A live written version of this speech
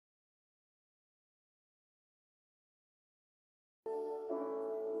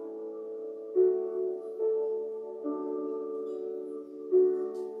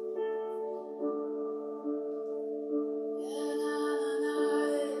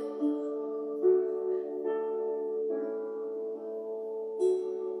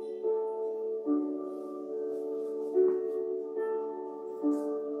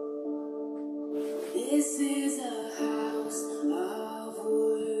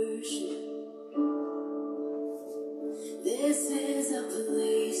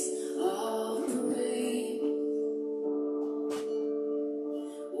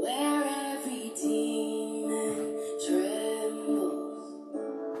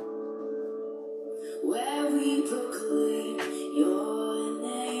proclaim your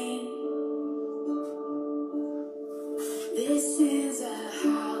name. This is a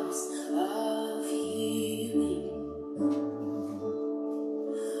house of healing.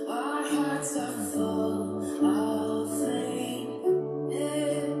 Our hearts are full of flame.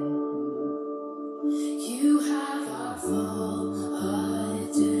 Yeah. You have our full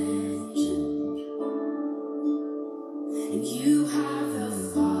attention, and you have the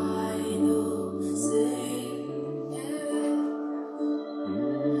final say. Yeah.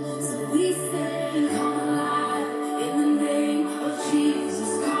 So we say, come alive in the name of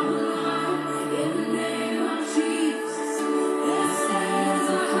Jesus. Come alive in the name of Jesus. This is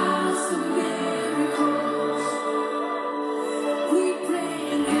a house of miracles. We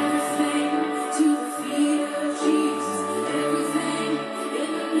bring everything to the feet of Jesus. Everything in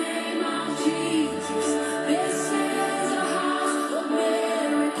the name of Jesus. This is a house of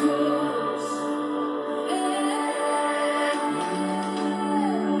miracles.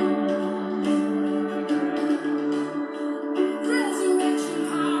 Resurrection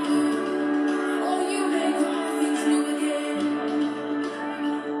power. Oh, you make all things new again.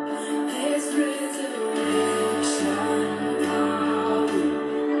 There's resurrection power.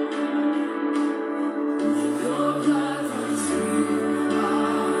 Your blood runs through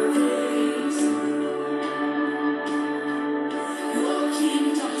our veins. Your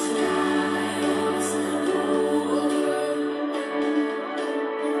kingdom triumphs over.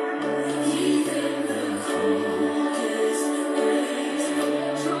 Even the coldest waves.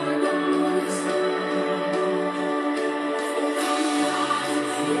 Triumphs. Come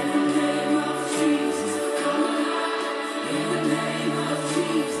alive in the name of Jesus. Come alive in the name of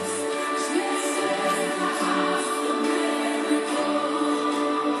Jesus. This is the house of miracles.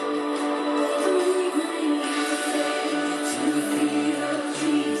 We bring everything to the feet of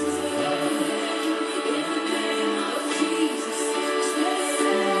Jesus. Everything in the name of Jesus. This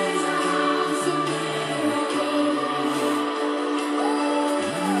is a house of miracles. Come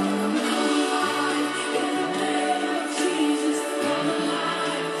alive in the name of Jesus. Come alive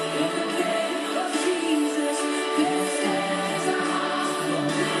in the name of Jesus. This is a house of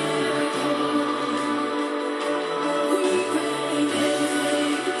miracles. We bring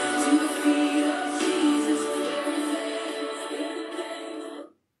everything to the feet of Jesus. Everything in the name of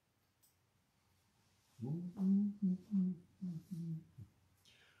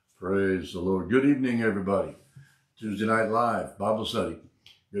Praise the Lord. Good evening, everybody. Tuesday Night Live, Bible study.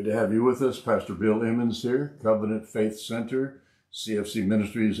 Good to have you with us. Pastor Bill Emmons here, Covenant Faith Center, CFC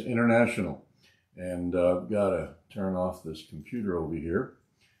Ministries International. And I've got to turn off this computer over here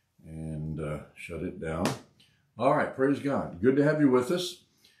and shut it down. All right, praise God. Good to have you with us.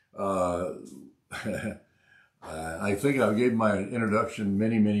 I think I gave my introduction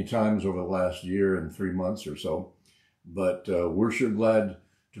many, many times over the last year and 3 months or so. But we're sure glad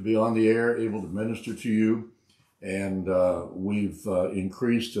to be on the air, able to minister to you. And we've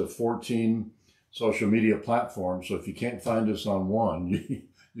increased to 14 social media platforms. So if you can't find us on one, you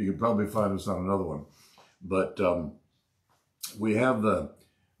can probably find us on another one. But we have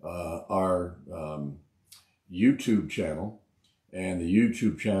our YouTube channel, and the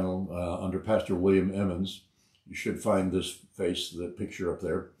YouTube channel under Pastor William Emmons. You should find this face, the picture up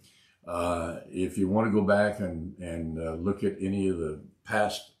there. If you want to go back and look at any of the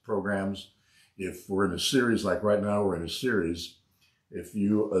past programs, if we're in a series, like right now we're in a series, if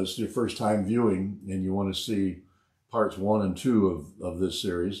it's your first time viewing and you want to see parts 1 and 2 of this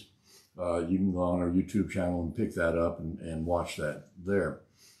series, you can go on our YouTube channel and pick that up and watch that there.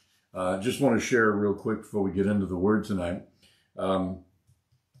 Just want to share real quick before we get into the word tonight.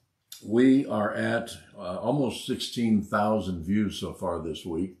 We are at almost 16,000 views so far this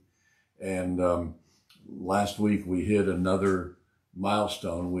week. And last week we hit another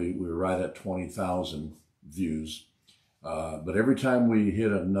milestone. We were right at 20,000 views. But every time we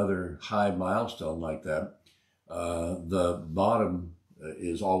hit another high milestone like that, the bottom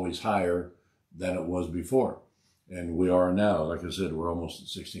is always higher than it was before. And we are now, like I said, we're almost at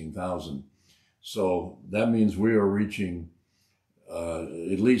 16,000. So that means we are reaching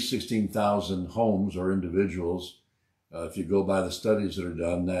at least 16,000 homes or individuals. If you go by the studies that are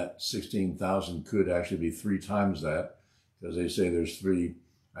done, that 16,000 could actually be 3 times that, because they say there's an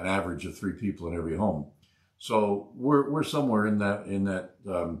average of 3 people in every home. So we're somewhere in that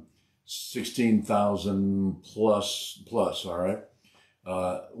 16,000 plus, all right?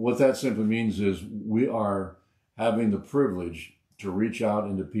 What that simply means is we are having the privilege to reach out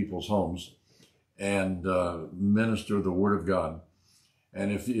into people's homes and minister the Word of God.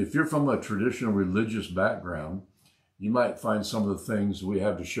 And if you're from a traditional religious background, you might find some of the things we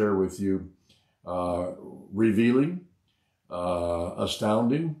have to share with you revealing,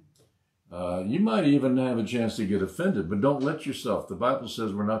 astounding. You might even have a chance to get offended, but don't let yourself. The Bible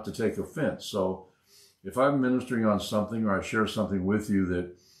says we're not to take offense. So if I'm ministering on something or I share something with you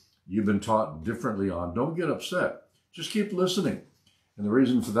that you've been taught differently on, don't get upset. Just keep listening. And the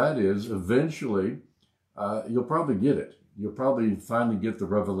reason for that is eventually you'll probably get it. You'll probably finally get the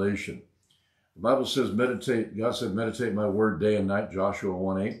revelation. The Bible says meditate. God said, meditate my word day and night, Joshua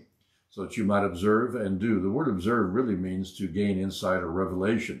 1:8, so that you might observe and do. The word observe really means to gain insight or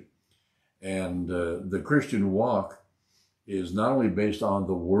revelation. And the Christian walk is not only based on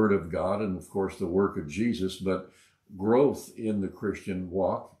the Word of God and, of course, the work of Jesus, but growth in the Christian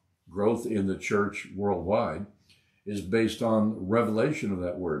walk, growth in the church worldwide, is based on revelation of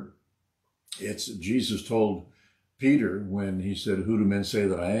that Word. It's Jesus told Peter when he said, "Who do men say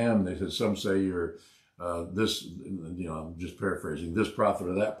that I am?" They said, "Some say you're this," I'm just paraphrasing, "this prophet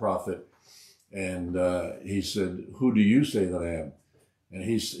or that prophet." And he said, "Who do you say that I am?" And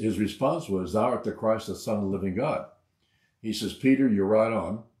his response was, "Thou art the Christ, the Son of the living God." He says, "Peter, you're right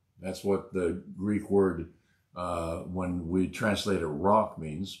on." That's what the Greek word, when we translate it, rock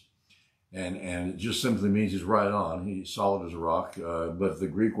means. And it just simply means he's right on. He's solid as a rock. But the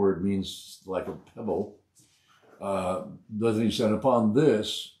Greek word means like a pebble. Doesn't he say, "Upon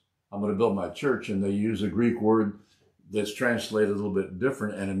this, I'm going to build my church." And they use a Greek word that's translated a little bit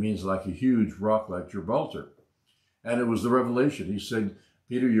different, and it means like a huge rock like Gibraltar. And it was the revelation. He said,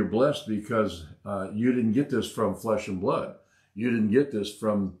 "Peter, you're blessed because you didn't get this from flesh and blood. You didn't get this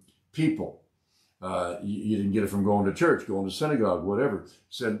from people. You didn't get it from going to church, going to synagogue, whatever." He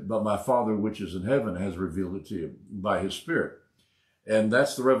said, "But my Father which is in heaven has revealed it to you by his Spirit." And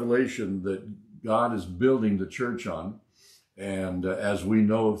that's the revelation that God is building the church on. And as we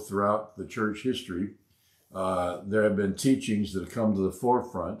know throughout the church history, there have been teachings that have come to the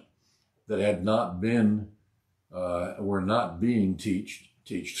forefront that had not been were not being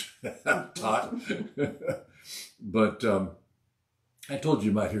taught. But I told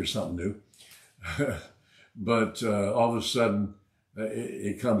you might hear something new. But all of a sudden,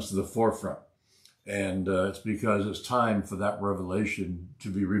 it comes to the forefront. And it's because it's time for that revelation to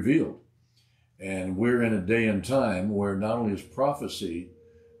be revealed. And we're in a day and time where not only is prophecy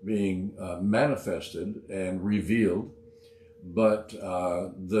being manifested and revealed, but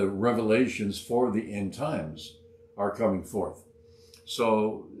the revelations for the end times are coming forth.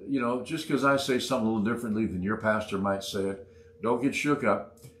 So, just because I say something a little differently than your pastor might say it, don't get shook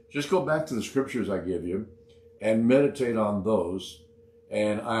up. Just go back to the scriptures I give you and meditate on those.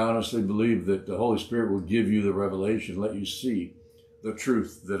 And I honestly believe that the Holy Spirit will give you the revelation, let you see the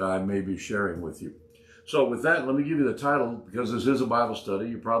truth that I may be sharing with you. So with that, let me give you the title, because this is a Bible study.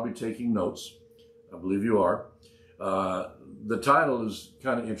 You're probably taking notes. I believe you are. The title is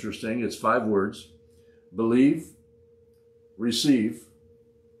kind of interesting. It's 5 words: believe, receive,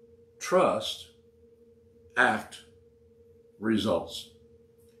 trust, act, results.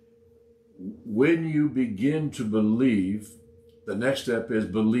 When you begin to believe, the next step is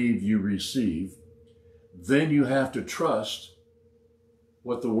believe you receive. Then you have to trust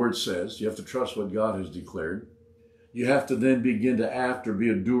what the Word says. You have to trust what God has declared. You have to then begin to act or be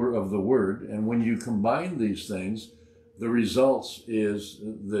a doer of the Word. And when you combine these things, the results is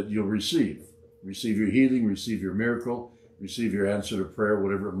that you'll receive your healing, receive your miracle, receive your answer to prayer,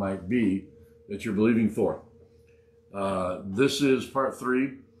 whatever it might be that you're believing for. This is part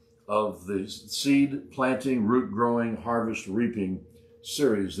 3 of the seed planting, root growing, harvest reaping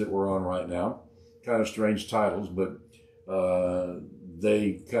series that we're on right now. Kind of strange titles, but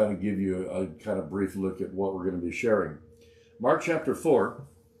they kind of give you a kind of brief look at what we're going to be sharing. Mark chapter 4,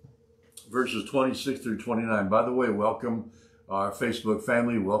 verses 26 through 29. By the way, welcome our Facebook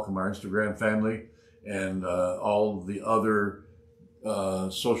family, welcome our Instagram family, and all the other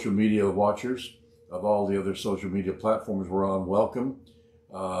social media watchers of all the other social media platforms we're on. Welcome.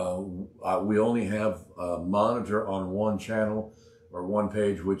 We only have a monitor on one channel or one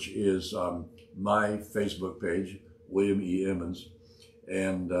page, which is my Facebook page, William E. Emmons.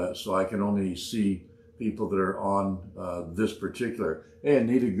 And so I can only see people that are on this particular. Hey,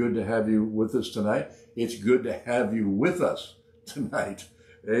 Anita, good to have you with us tonight. It's good to have you with us tonight.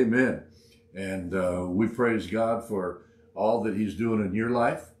 Amen. And we praise God for all that he's doing in your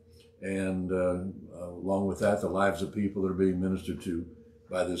life. And along with that, the lives of people that are being ministered to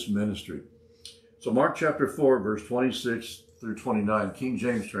by this ministry. So Mark chapter 4, verse 26 through 29, King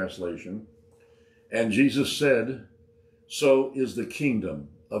James translation. And Jesus said, "So is the kingdom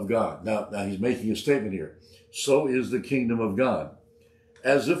of God." Now he's making a statement here. So is the kingdom of God.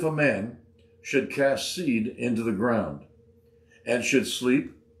 As if a man should cast seed into the ground, and should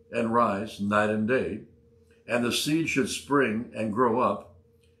sleep, and rise night and day, and the seed should spring and grow up,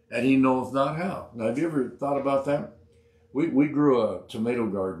 and he knoweth not how. Now, have you ever thought about that? We grew a tomato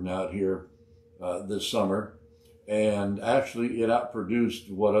garden out here this summer, and actually it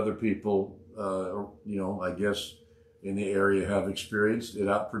outproduced what other people, I guess in the area have experienced. It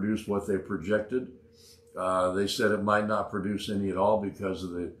outproduced what they projected. They said it might not produce any at all because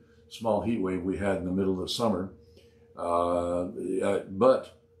of the small heat wave we had in the middle of the summer.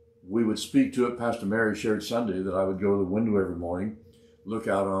 But we would speak to it. Pastor Mary shared Sunday that I would go to the window every morning, look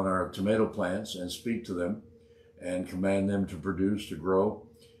out on our tomato plants and speak to them and command them to produce, to grow.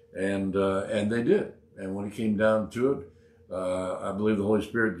 And they did. And when it came down to it, I believe the Holy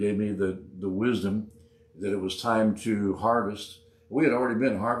Spirit gave me the wisdom that it was time to harvest. We had already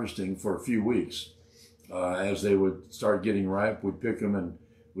been harvesting for a few weeks. As they would start getting ripe, we'd pick them and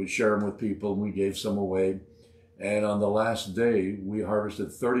we'd share them with people, and we gave some away. And on the last day, we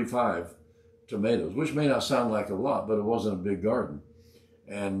harvested 35 tomatoes, which may not sound like a lot, but it wasn't a big garden.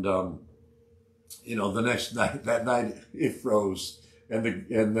 And, the next night, that night, it froze and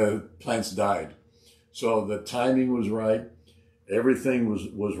the plants died. So the timing was right. Everything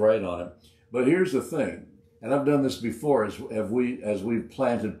was right on it. But here's the thing, and I've done this before as we've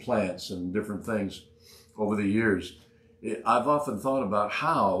planted plants and different things over the years. I've often thought about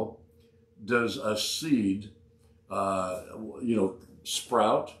how does a seed,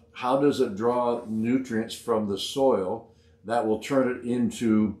 sprout? How does it draw nutrients from the soil that will turn it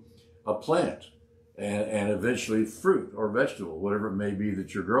into a plant and eventually fruit or vegetable, whatever it may be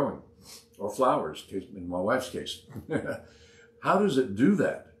that you're growing, or flowers, in my wife's case. How does it do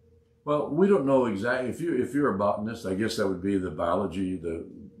that? Well, we don't know exactly. If you're a botanist, I guess that would be the biology, the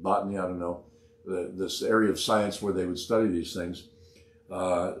botany, I don't know, this area of science where they would study these things.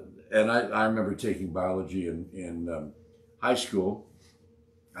 And I remember taking biology in high school.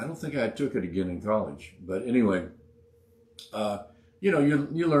 I don't think I took it again in college. But anyway,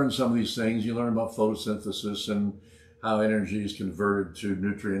 you learn some of these things. You learn about photosynthesis and how energy is converted to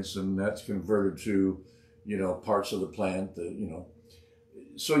nutrients, and that's converted to, parts of the plant,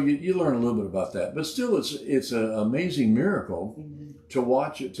 So you learn a little bit about that. But still, it's an amazing miracle to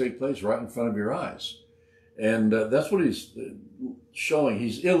watch it take place right in front of your eyes. And that's what he's showing.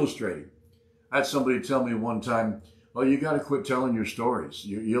 He's illustrating. I had somebody tell me one time, "Oh, you got to quit telling your stories,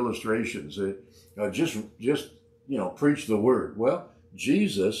 your illustrations. Just preach the word." Well,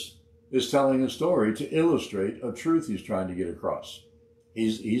 Jesus is telling a story to illustrate a truth he's trying to get across.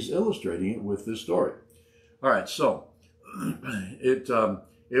 He's illustrating it with this story. All right, so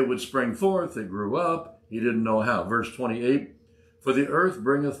it would spring forth. It grew up. He didn't know how. Verse 28: "For the earth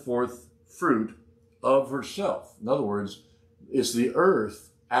bringeth forth fruit of herself." In other words, it's the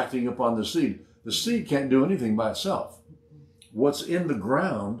earth acting upon the seed. The seed can't do anything by itself. What's in the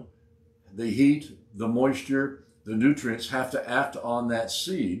ground, the heat, the moisture, the nutrients have to act on that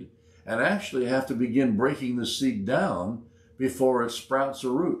seed and actually have to begin breaking the seed down before it sprouts a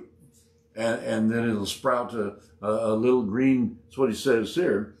root. And then it'll sprout a little green, that's what he says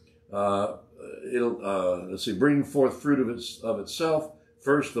here. Bring forth fruit of itself,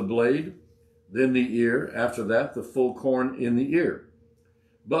 first the blade, then the ear, after that the full corn in the ear.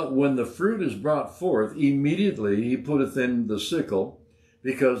 But when the fruit is brought forth, immediately he putteth in the sickle,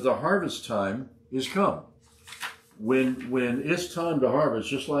 because the harvest time is come. When it's time to harvest,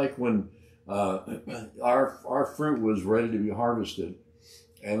 just like when our fruit was ready to be harvested,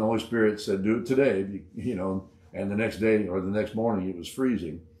 and the Holy Spirit said, "Do it today," and the next day or the next morning it was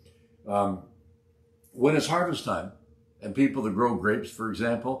freezing. When it's harvest time, and people that grow grapes, for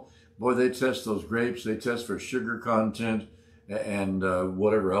example, boy, they test those grapes. They test for sugar content and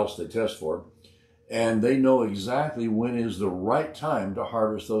whatever else they test for. And they know exactly when is the right time to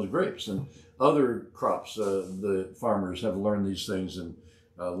harvest those grapes. And other crops, the farmers have learned these things and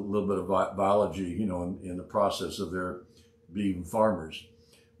a little bit of biology, in the process of their being farmers.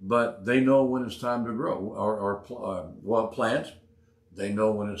 But they know when it's time to grow or plant. They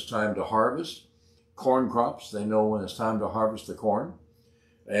know when it's time to harvest. Corn crops, they know when it's time to harvest the corn.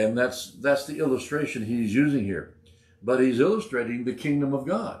 And that's the illustration he's using here. But he's illustrating the kingdom of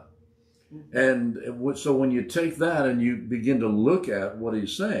God. And so when you take that and you begin to look at what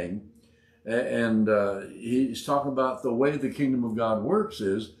he's saying, and he's talking about the way the kingdom of God works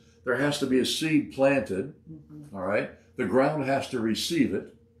is there has to be a seed planted, all right? The ground has to receive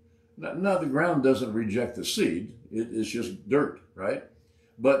it. Now the ground doesn't reject the seed. It's just dirt, right?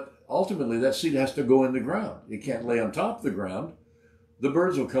 But ultimately that seed has to go in the ground. It can't lay on top of the ground. The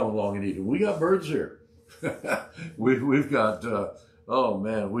birds will come along and eat it. We got birds here. We've got,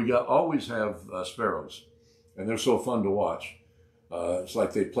 we always have sparrows, and they're so fun to watch. It's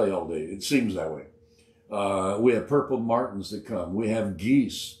like they play all day. It seems that way. We have purple martins that come. We have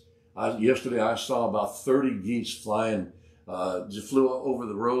geese. Yesterday I saw about 30 geese flying, just flew over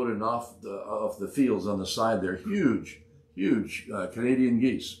the road and off the fields on the side there. Huge Canadian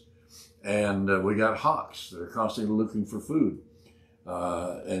geese. And we got hawks that are constantly looking for food.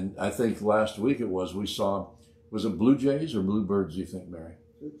 And I think last week we saw, was it blue jays or bluebirds, do you think, Mary?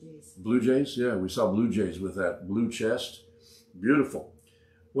 Blue jays. Blue jays? Yeah, we saw blue jays with that blue chest. Beautiful.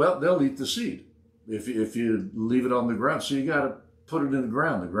 Well, they'll eat the seed if you leave it on the ground. So you got to put it in the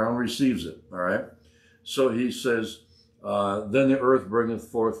ground. The ground receives it, all right? So he says, then the earth bringeth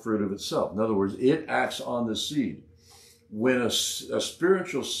forth fruit of itself. In other words, it acts on the seed. When a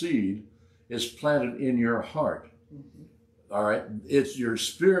spiritual seed is planted in your heart, all right, it's your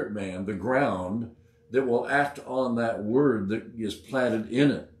spirit man, the ground, that will act on that word that is planted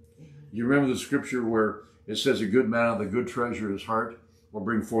in it. You remember the scripture where it says a good man out of the good treasure of his heart will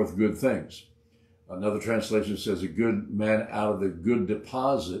bring forth good things. Another translation says a good man out of the good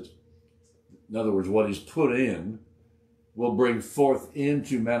deposit, in other words, what he's put in, will bring forth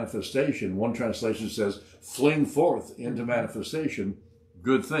into manifestation. One translation says fling forth into manifestation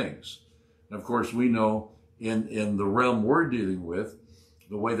good things. And of course, we know in the realm we're dealing with,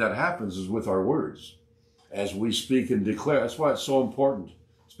 the way that happens is with our words. As we speak and declare, that's why it's so important,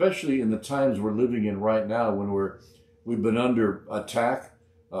 especially in the times we're living in right now when we've been under attack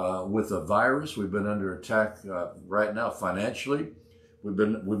with a virus. We've been under attack right now financially. We've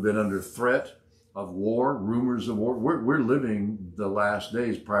been under threat of war, rumors of war. We're living the last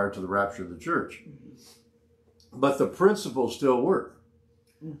days prior to the rapture of the church. But the principles still work.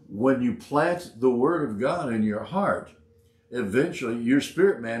 When you plant the word of God in your heart, eventually your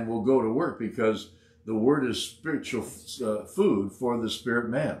spirit man will go to work, because the word is spiritual food for the spirit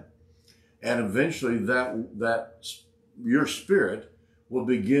man. And eventually that your spirit will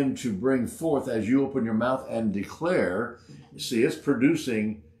begin to bring forth, as you open your mouth and declare. See, it's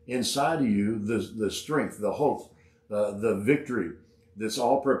producing inside of you the strength, the hope, the victory that's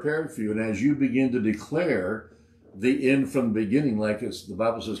all prepared for you. And as you begin to declare the end from the beginning, like the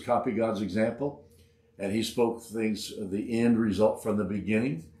Bible says, copy God's example, and he spoke things, the end result from the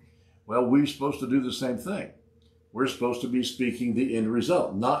beginning. Well, we're supposed to do the same thing. We're supposed to be speaking the end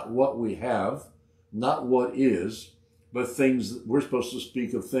result, not what we have, not what is, but things. We're supposed to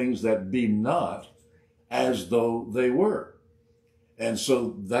speak of things that be not as though they were. And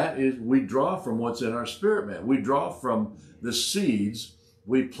so that is, we draw from what's in our spirit man. We draw from the seeds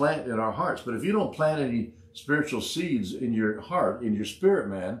we plant in our hearts. But if you don't plant any spiritual seeds in your heart, in your spirit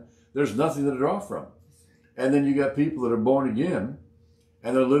man, there's nothing to draw from. And then you got people that are born again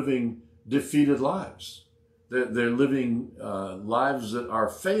and they're living defeated lives. They're living lives that are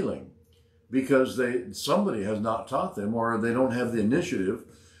failing because somebody has not taught them, or they don't have the initiative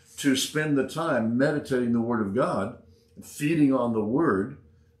to spend the time meditating the word of God, feeding on the word,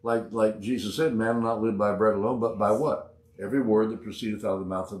 like Jesus said, man will not live by bread alone, but by what? Every word that proceedeth out of the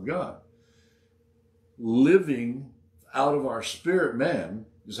mouth of God. Living out of our spirit man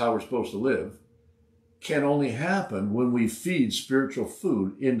is how we're supposed to live, can only happen when we feed spiritual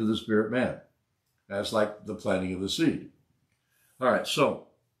food into the spirit man. That's like the planting of the seed. All right, so,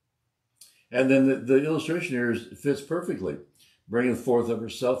 and then the illustration here fits perfectly. Bringing forth of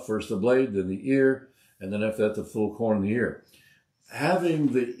herself first the blade, then the ear, and then after that the full corn in the ear.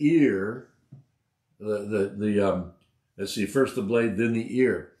 Having the ear, let's see, first the blade, then the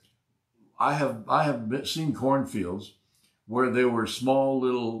ear. I have seen cornfields where they were small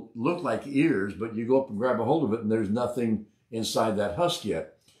little, look like ears, but you go up and grab a hold of it and there's nothing inside that husk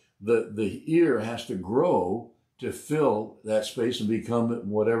yet. The ear has to grow to fill that space and become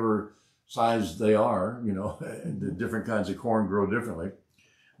whatever size they are, you know. The different kinds of corn grow differently.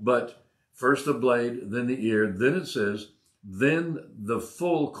 But first the blade, then the ear, then it says, then the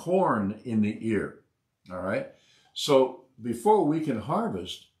full corn in the ear. All right. So before we can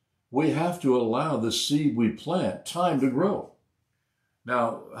harvest, we have to allow the seed we plant time to grow.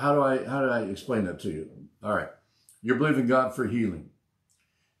 Now, how do I explain that to you? All right. You're believing God for healing.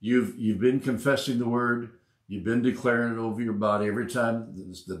 You've been confessing the word. You've been declaring it over your body. Every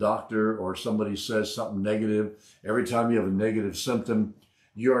time the doctor or somebody says something negative, every time you have a negative symptom,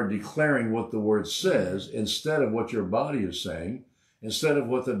 you are declaring what the word says instead of what your body is saying, instead of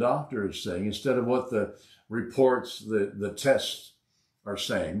what the doctor is saying, instead of what the reports, the tests are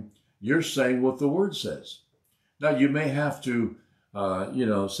saying. You're saying what the word says. Now, you may have to,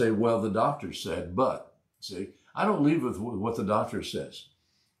 say, well, the doctor said, but, see, I don't leave with what the doctor says.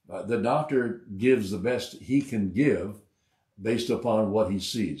 The doctor gives the best he can give based upon what he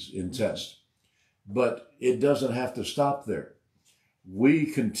sees in test. But it doesn't have to stop there. we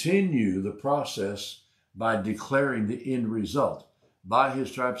continue the process by declaring the end result. By his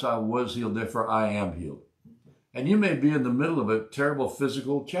stripes I was healed, therefore I am healed. And you may be in the middle of a terrible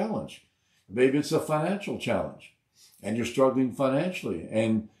physical challenge. Maybe it's a financial challenge and you're struggling financially.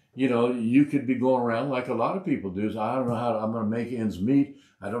 And, you know, you could be going around like a lot of people do. I don't know how I'm going to make ends meet.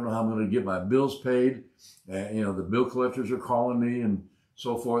 I don't know how I'm going to get my bills paid. You know, the bill collectors are calling me and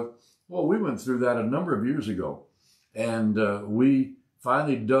so forth. Well, we went through that a number of years ago. And we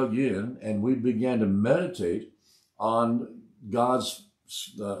finally dug in and we began to meditate on God's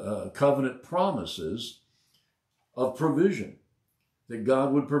covenant promises of provision, that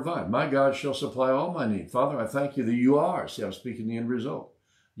God would provide. My God shall supply all my need. Father, I thank you that you are, see, I'm speaking the end result.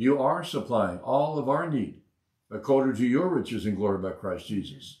 You are supplying all of our need according to your riches and glory by Christ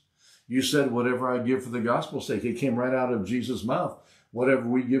Jesus. You said, whatever I give for the gospel's sake, it came right out of Jesus' mouth. Whatever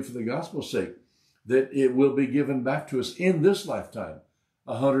we give for the gospel's sake, that it will be given back to us in this lifetime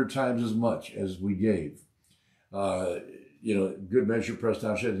 100 times as much as we gave. You know, good measure, pressed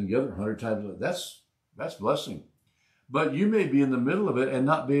down, shaken together, 100 times. That's blessing. But you may be in the middle of it and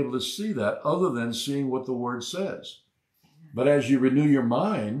not be able to see that other than seeing what the word says. But as you renew your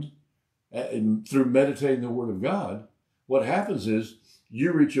mind through meditating the word of God, what happens is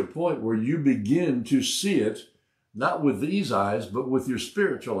you reach a point where you begin to see it, not with these eyes, but with your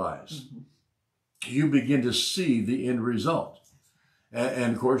spiritual eyes. Mm-hmm. You begin to see the end result.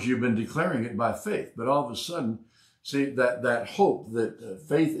 And of course, you've been declaring it by faith. But all of a sudden, see, that hope, that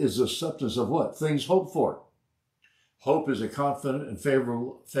faith is the substance of what? Things hoped for. Hope is a confident and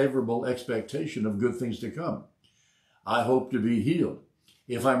favorable expectation of good things to come. I hope to be healed.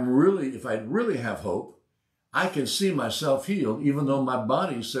 If I really have hope, I can see myself healed even though my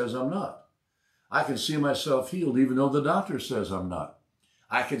body says I'm not. I can see myself healed even though the doctor says I'm not.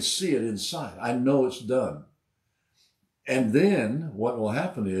 I can see it inside. I know it's done. And then what will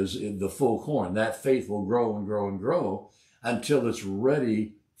happen is in the full corn, that faith will grow and grow and grow until it's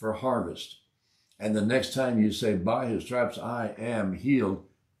ready for harvest. And the next time you say, by his stripes I am healed,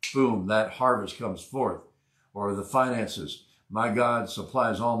 boom, that harvest comes forth. Or the finances, my God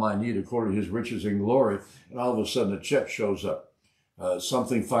supplies all my need according to his riches and glory. And all of a sudden a check shows up.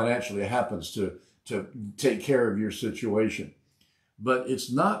 Something financially happens to take care of your situation. But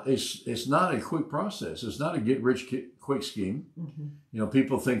it's not a quick process. It's not a get rich quick scheme. Mm-hmm. You know, some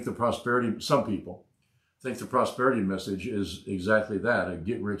people think the prosperity message is exactly that, a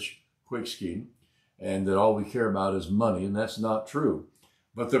get rich quick scheme, and that all we care about is money, and that's not true.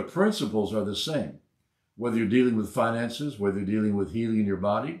 But the principles are the same. Whether you're dealing with finances, whether you're dealing with healing in your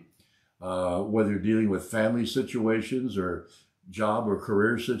body, whether you're dealing with family situations or job or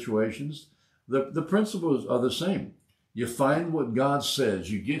career situations, the principles are the same. You find what God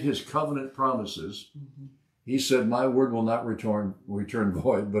says. You get his covenant promises. Mm-hmm. He said, my word will not return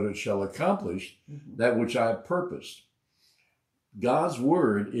void, but it shall accomplish that which I have purposed. God's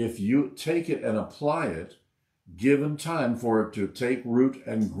word, if you take it and apply it, given time for it to take root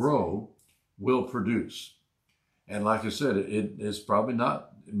and grow, will produce. And like I said, it's probably not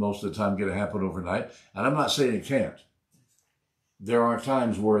most of the time going to happen overnight. And I'm not saying it can't. There are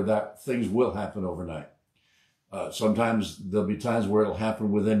times where things will happen overnight. Sometimes there'll be times where it'll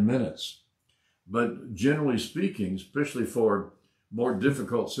happen within minutes. But generally speaking, especially for more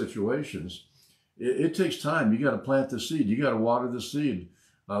difficult situations, it takes time. You got to plant the seed. You got to water the seed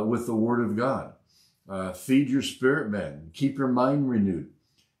with the word of God. Feed your spirit, man. Keep your mind renewed.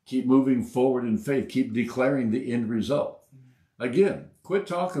 Keep moving forward in faith. Keep declaring the end result. Again, quit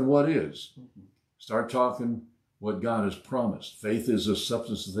talking what is. Start talking what God has promised. Faith is the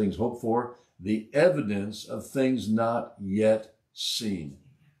substance of things hoped for, the evidence of things not yet seen.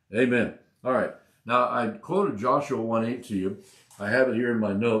 Amen. All right. Now, I quoted Joshua 1:8 to you. I have it here in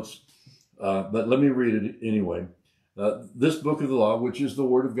my notes, but let me read it anyway. This book of the law, which is the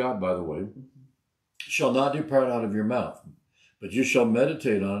word of God, by the way, shall not depart out of your mouth, but you shall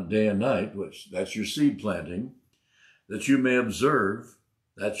meditate on it day and night, which that's your seed planting, that you may observe,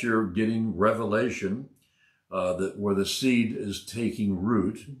 that's your getting revelation, where the seed is taking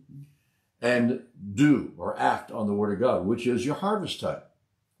root, and do or act on the word of God, which is your harvest time.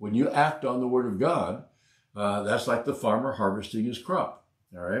 When you act on the word of God, that's like the farmer harvesting his crop,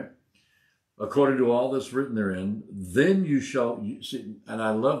 all right? According to all that's written therein, then you shall, see, and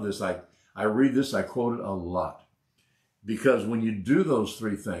I love this, I read this, I quote it a lot. Because when you do those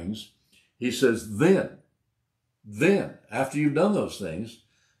three things, he says, then, after you've done those things,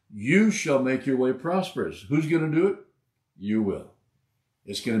 you shall make your way prosperous. Who's going to do it? You will.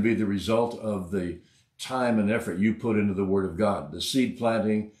 It's going to be the result of the time and effort you put into the word of God, the seed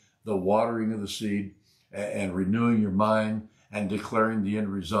planting, the watering of the seed, and renewing your mind, and declaring the end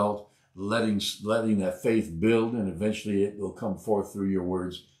result, letting that faith build, and eventually it will come forth through your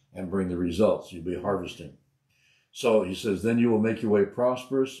words and bring the results. You'll be harvesting. So he says, then you will make your way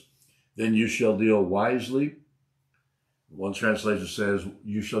prosperous. Then you shall deal wisely. One translation says,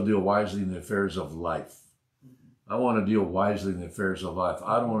 you shall deal wisely in the affairs of life. I want to deal wisely in the affairs of life.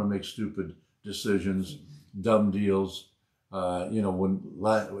 I don't want to make stupid decisions, dumb deals.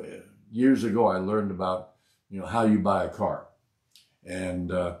 Years ago, I learned about, how you buy a car.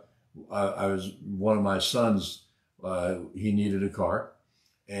 And one of my sons, he needed a car.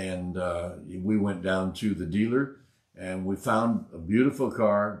 And we went down to the dealer and we found a beautiful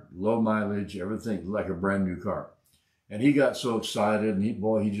car, low mileage, everything like a brand new car. And he got so excited, and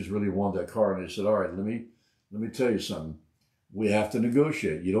he just really wanted that car. And I said, all right, let me tell you something. We have to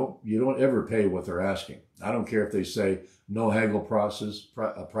negotiate. You don't ever pay what they're asking. I don't care if they say no haggle prices.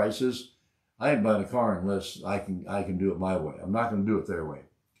 I ain't buying a car unless I can do it my way. I'm not going to do it their way.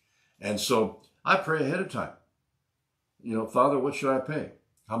 And so I pray ahead of time. Father, what should I pay?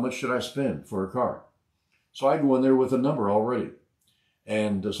 How much should I spend for a car? So I go in there with a number already.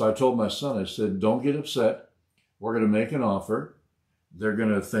 And so I told my son, I said, don't get upset. We're going to make an offer. They're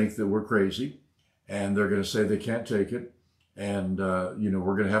going to think that we're crazy, and they're going to say they can't take it. And,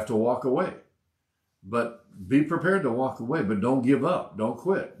 we're going to have to walk away. But be prepared to walk away, but don't give up. Don't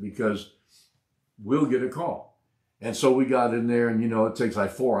quit, because we'll get a call. And so we got in there, and, it takes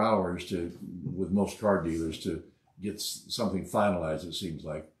like 4 hours with most car dealers to get something finalized, it seems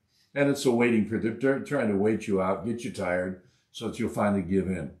like. And it's a waiting period. They're trying to wait you out, get you tired, so that you'll finally give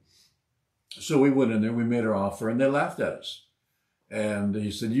in. So we went in there, we made our offer, and they laughed at us. And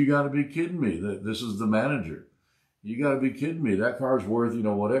he said, you got to be kidding me. This is the manager. You got to be kidding me. That car's worth,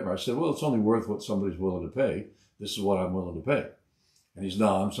 whatever. I said, well, it's only worth what somebody's willing to pay. This is what I'm willing to pay. And he's, no,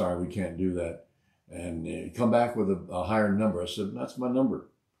 I'm sorry, we can't do that. And come back with a higher number. I said, that's my number.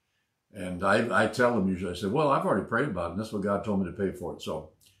 And I tell them usually, I said, well, I've already prayed about it, and that's what God told me to pay for it.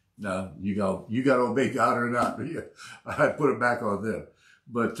 So now you got to obey God or not. I put it back on them.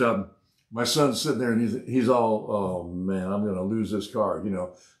 But my son's sitting there, and he's all, oh man, I'm going to lose this car,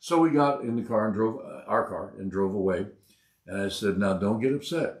 So we got in the car and drove away. And I said, now don't get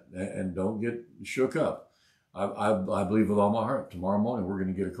upset and don't get shook up. I believe with all my heart, tomorrow morning we're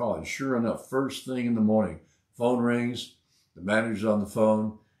going to get a call. And sure enough, first thing in the morning, phone rings, the manager's on the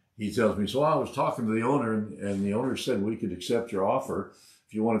phone. He tells me, so I was talking to the owner, and the owner said we could accept your offer.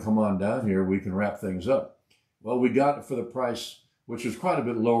 If you want to come on down here, we can wrap things up. Well, we got it for the price, which was quite a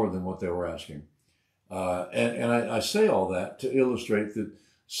bit lower than what they were asking. And I say all that to illustrate that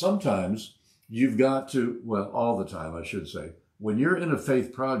sometimes you've got to, well, all the time, I should say, when you're in a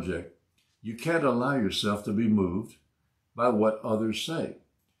faith project, you can't allow yourself to be moved by what others say.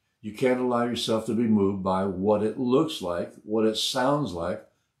 You can't allow yourself to be moved by what it looks like, what it sounds like,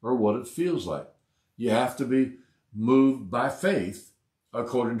 or what it feels like. You have to be moved by faith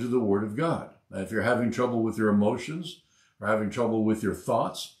according to the Word of God. Now, if you're having trouble with your emotions or having trouble with your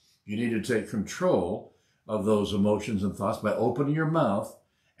thoughts, you need to take control of those emotions and thoughts by opening your mouth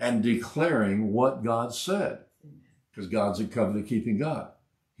and declaring what God said, because God's a covenant-keeping God.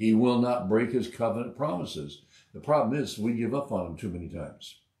 He will not break his covenant promises. The problem is we give up on him too many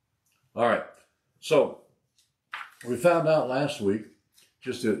times. All right, so we found out last week,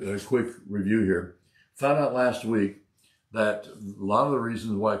 just a quick review here, found out last week that a lot of the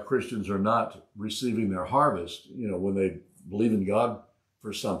reasons why Christians are not receiving their harvest, when they believe in God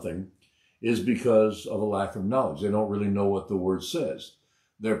for something, is because of a lack of knowledge. They don't really know what the Word says.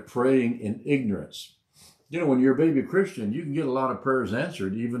 They're praying in ignorance. When you're a baby Christian, you can get a lot of prayers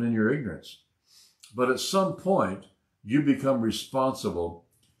answered even in your ignorance. But at some point, you become responsible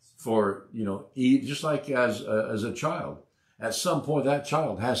for, eat, just like as a child. At some point, that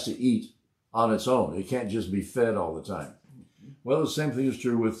child has to eat on its own. It can't just be fed all the time. Well, the same thing is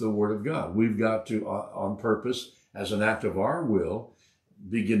true with the Word of God. We've got to, on purpose, as an act of our will,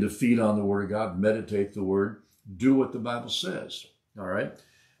 begin to feed on the Word of God, meditate the Word, do what the Bible says, all right?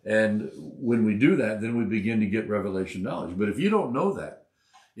 And when we do that, then we begin to get revelation knowledge. But if you don't know that,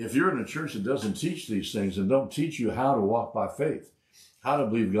 if you're in a church that doesn't teach these things and don't teach you how to walk by faith, how to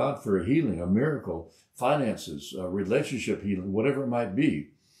believe God for a healing, a miracle, finances, a relationship healing, whatever it might be,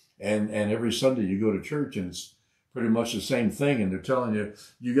 and every Sunday you go to church and it's pretty much the same thing, and they're telling you,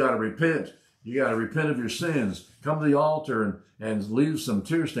 you got to repent. You got to repent of your sins. Come to the altar and leave some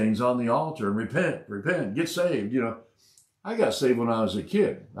tear stains on the altar and repent, get saved. I got saved when I was a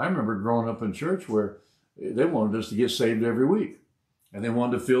kid. I remember growing up in church where they wanted us to get saved every week. And they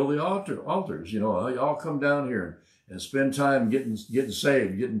wanted to fill the altars. Y'all come down here and spend time getting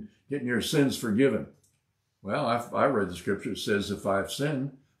saved, getting your sins forgiven. Well, I read the scripture. It says, if I've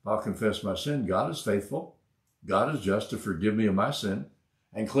sinned, I'll confess my sin. God is faithful. God is just to forgive me of my sin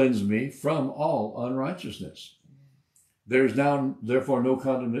and cleanse me from all unrighteousness. There's now, therefore, no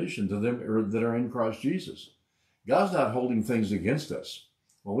condemnation to them that are in Christ Jesus. God's not holding things against us.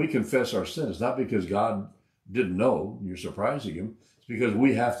 When we confess our sin, it's not because God didn't know, you're surprising him. It's because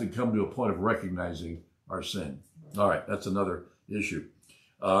we have to come to a point of recognizing our sin. All right, that's another issue.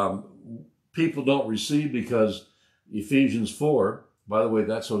 People don't receive because Ephesians 4, by the way,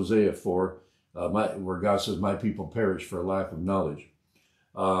 that's Hosea 4, where God says, my people perish for a lack of knowledge.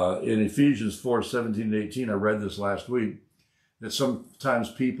 In Ephesians 4, 17 and 18, I read this last week, that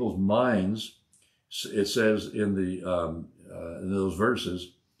sometimes people's minds, it says in those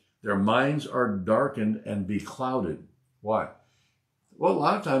verses, their minds are darkened and beclouded. Why? Well, a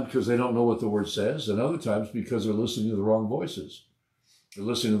lot of times because they don't know what the word says, and other times because they're listening to the wrong voices. They're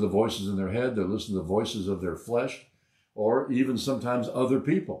listening to the voices in their head, they're listening to the voices of their flesh, or even sometimes other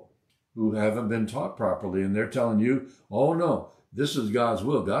people who haven't been taught properly, and they're telling you, oh no, this is God's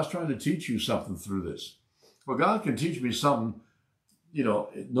will. God's trying to teach you something through this. Well, God can teach me something, no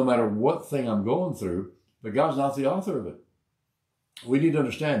matter what thing I'm going through, but God's not the author of it. We need to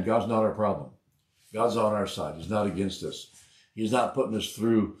understand God's not our problem. God's on our side. He's not against us. He's not putting us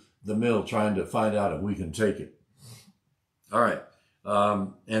through the mill trying to find out if we can take it. All right.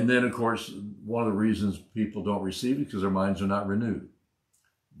 And then, of course, one of the reasons people don't receive it is because their minds are not renewed.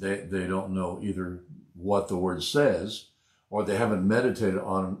 They don't know either what the word says, or they haven't meditated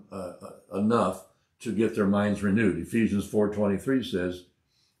on enough to get their minds renewed. Ephesians 4:23 says,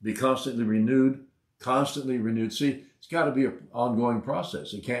 be constantly renewed, constantly renewed. See, it's got to be an ongoing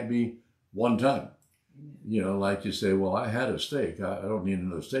process. It can't be one time. Like you say, well, I had a steak. I don't need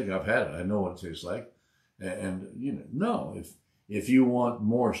another steak. I've had it. I know what it tastes like. No, if you want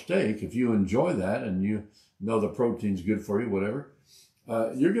more steak, if you enjoy that and you know the protein's good for you, whatever,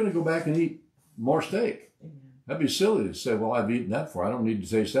 you're going to go back and eat more steak. That'd be silly to say, well, I've eaten that before. I don't need to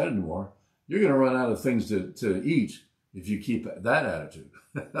taste that anymore. You're going to run out of things to eat if you keep that attitude.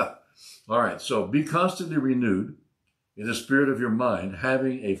 All right, so be constantly renewed in the spirit of your mind,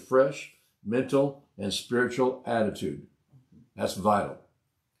 having a fresh mental and spiritual attitude. That's vital.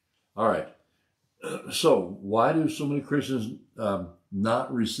 All right, so why do so many Christians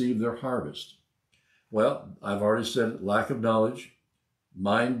not receive their harvest? Well, I've already said lack of knowledge,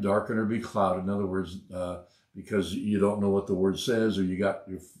 mind darkened or beclouded. In other words, because you don't know what the word says, or you got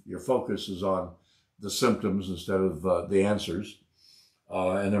your focus is on the symptoms instead of the answers,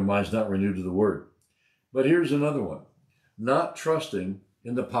 and their mind's not renewed to the word. But here's another one: not trusting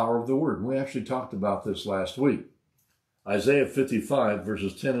in the power of the word. And we actually talked about this last week. Isaiah 55,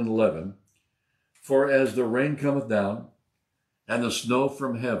 verses 10 and 11. For as the rain cometh down, and the snow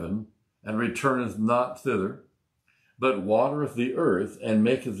from heaven, and returneth not thither, but watereth the earth, and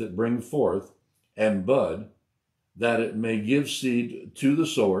maketh it bring forth, and bud, that it may give seed to the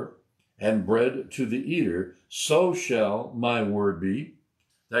sower, and bread to the eater, so shall my word be,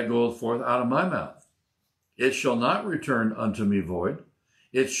 that goeth forth out of my mouth. It shall not return unto me void.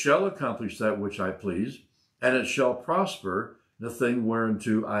 It shall accomplish that which I please, and it shall prosper the thing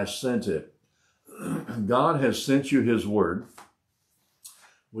whereunto I sent it. God has sent you his word.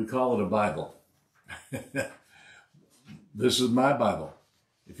 We call it a Bible. This is my Bible.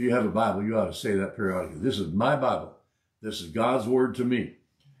 If you have a Bible, you ought to say that periodically. This is my Bible. This is God's word to me.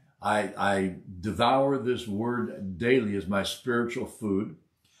 I devour this word daily as my spiritual food.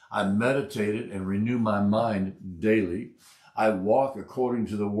 I meditate it and renew my mind daily. I walk according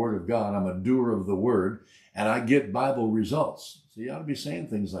to the word of God. I'm a doer of the word, and I get Bible results. So you ought to be saying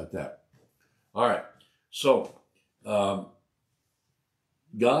things like that. All right. So God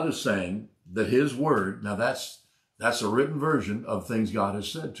is saying that his word, now that's a written version of things God has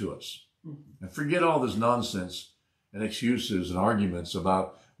said to us. And forget all this nonsense and excuses and arguments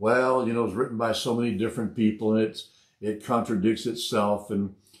about, well, it's written by so many different people and it contradicts itself,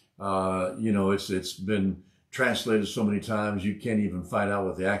 and it's been translated so many times you can't even find out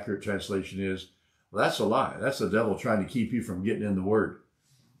what the accurate translation is. Well, that's a lie. That's the devil trying to keep you from getting in the word.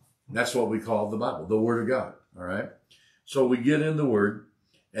 That's what we call the Bible, the word of God. All right. So we get in the word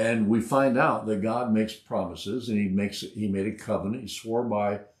and we find out that God makes promises, and he made a covenant. He swore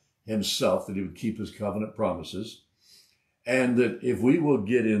by himself that he would keep his covenant promises. And that if we will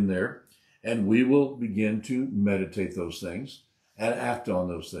get in there and we will begin to meditate those things and act on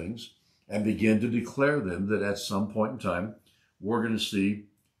those things and begin to declare them, that at some point in time, we're going to see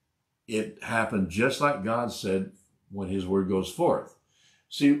it happen just like God said when his word goes forth.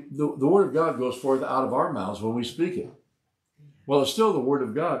 See, the word of God goes forth out of our mouths when we speak it. Well, it's still the word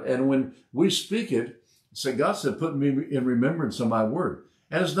of God. And when we speak it, So God said, put me in remembrance of my word.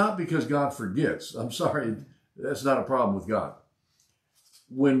 And it's not because God forgets. I'm sorry, that's not a problem with God.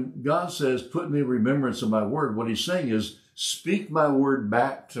 When God says, put me in remembrance of my word, what he's saying is, speak my word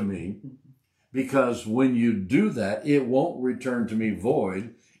back to me, because when you do that, it won't return to me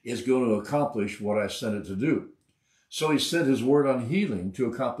void. It's going to accomplish what I sent it to do. So he sent his word on healing to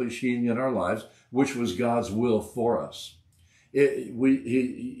accomplish healing in our lives, which was God's will for us.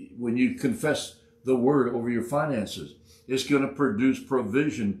 When you confess the word over your finances, it's going to produce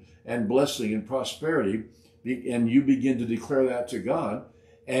provision and blessing and prosperity, and you begin to declare that to God,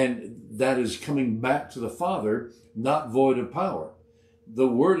 and that is coming back to the Father, not void of power. The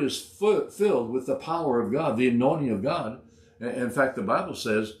word is filled with the power of God, the anointing of God. In fact, the Bible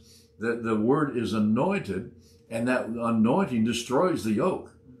says that the word is anointed, and that anointing destroys the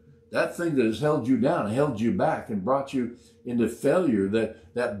yoke. That thing that has held you down, held you back, and brought you into failure,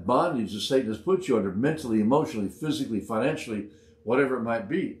 that bondage that Satan has put you under, mentally, emotionally, physically, financially, whatever it might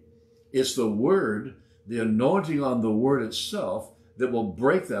be. It's the word, the anointing on the word itself, that will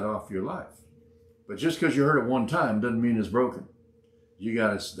break that off your life. But just because you heard it one time doesn't mean it's broken.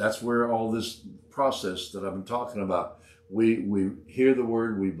 That's where all this process that I've been talking about. We hear the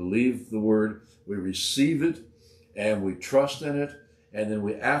word, we believe the word, we receive it, and we trust in it, and then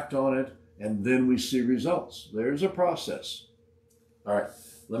we act on it, and then we see results. There's a process. All right,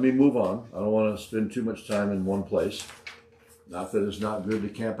 let me move on. I don't want to spend too much time in one place. Not that it's not good to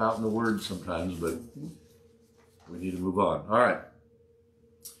camp out in the word sometimes, but we need to move on. All right.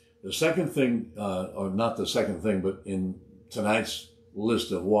 The second thing, or not the second thing, but in tonight's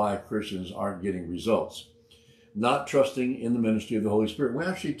list of why Christians aren't getting results, not trusting in the ministry of the Holy Spirit. We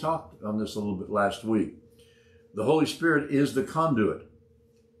actually talked on this a little bit last week. The Holy Spirit is the conduit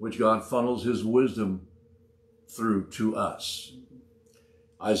which God funnels his wisdom through to us.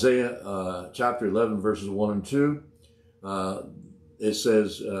 Isaiah chapter 11, verses 1 and 2, it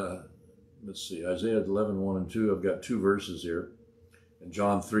says, let's see, Isaiah 11, 1 and 2, I've got two verses here, and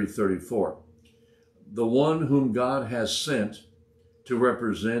John 3:34. The one whom God has sent to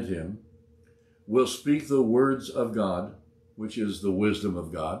represent him will speak the words of God, which is the wisdom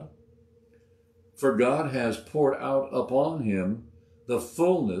of God. For God has poured out upon him the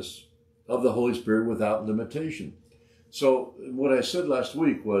fullness of the Holy Spirit without limitation. So what I said last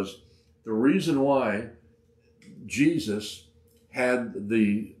week was the reason why Jesus had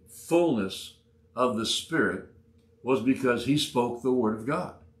the fullness of the Spirit was because he spoke the Word of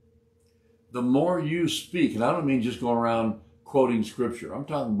God. The more you speak, and I don't mean just going around quoting Scripture. I'm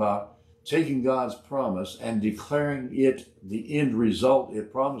talking about taking God's promise and declaring it, the end result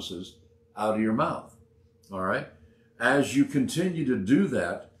it promises, out of your mouth. All right? As you continue to do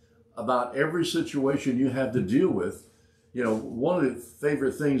that about every situation you have to deal with, you know, one of the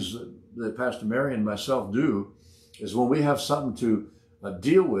favorite things that Pastor Mary and myself do is when we have something to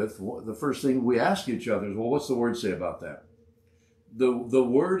deal with, the first thing we ask each other is, well, what's the Word say about that? The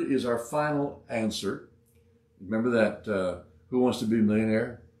Word is our final answer. Remember that Who Wants to Be a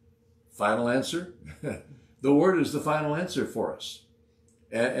Millionaire? Final answer? The Word is the final answer for us.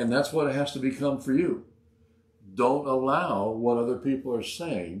 And that's what it has to become for you. Don't allow what other people are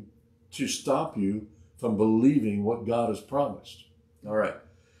saying to stop you from believing what God has promised. All right.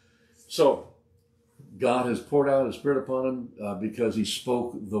 So, God has poured out his Spirit upon him because he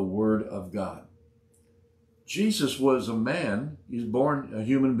spoke the Word of God. Jesus was a man. He's born a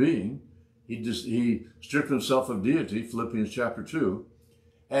human being. He stripped himself of deity, Philippians chapter 2,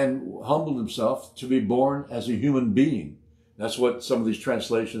 and humbled himself to be born as a human being. That's what some of these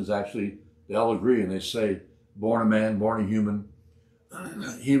translations actually, they all agree, and they say, born a man, born a human.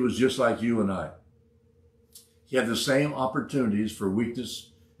 He was just like you and I. He had the same opportunities for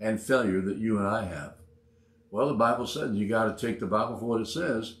weakness and failure that you and I have. Well, the Bible says you got to take the Bible for what it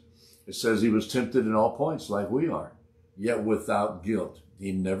says. It says he was tempted in all points like we are, yet without guilt.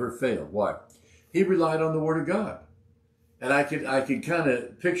 He never failed. Why? He relied on the Word of God. And I could kind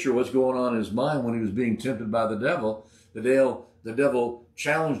of picture what's going on in his mind when he was being tempted by the devil. The devil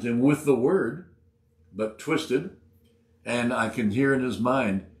challenged him with the Word, but twisted. And I can hear in his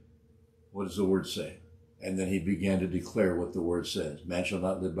mind, what does the Word say? And then he began to declare what the Word says. Man shall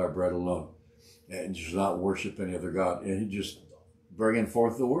not live by bread alone, and shall not worship any other God. And he just bringing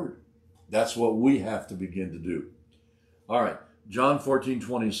forth the Word. That's what we have to begin to do. All right. John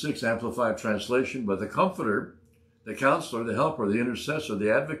 14:26, Amplified Translation. But the Comforter, the Counselor, the Helper, the Intercessor,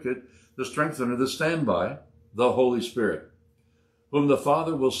 the Advocate, the Strengthener, the Standby, the Holy Spirit, whom the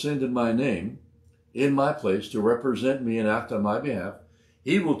Father will send in my name, in my place, to represent me and act on my behalf,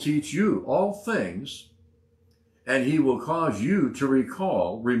 he will teach you all things, and he will cause you to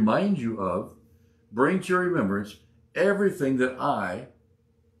recall, remind you of, bring to your remembrance everything that I,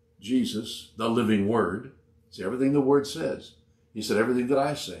 Jesus, the living Word, see everything the Word says. He said everything that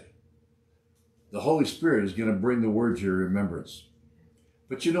I say. The Holy Spirit is going to bring the Word to your remembrance.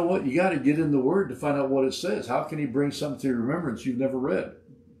 But you know what? You got to get in the Word to find out what it says. How can He bring something to your remembrance you've never read?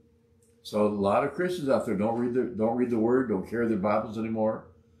 So a lot of Christians out there don't read the Word, don't carry their Bibles anymore,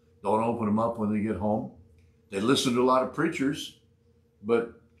 don't open them up when they get home. They listen to a lot of preachers,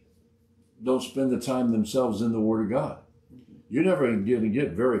 but don't spend the time themselves in the Word of God. You're never going to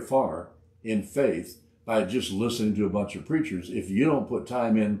get very far in faith by just listening to a bunch of preachers if you don't put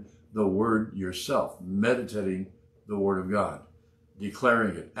time in the Word yourself, meditating the Word of God,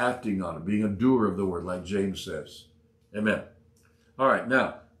 declaring it, acting on it, being a doer of the Word, like James says. Amen. All right,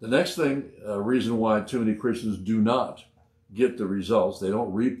 now, the next thing, reason why too many Christians do not get the results, they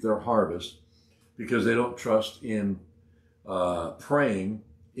don't reap their harvest, because they don't trust in praying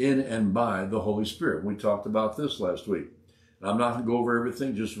in and by the Holy Spirit. We talked about this last week. And I'm not going to go over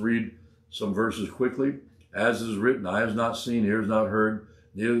everything, just read some verses quickly. As is written, eye has not seen, ear has not heard,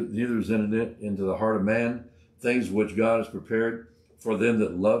 neither is entered it into the heart of man, things which God has prepared for them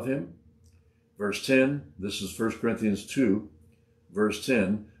that love him. Verse 10, this is 1 Corinthians 2, verse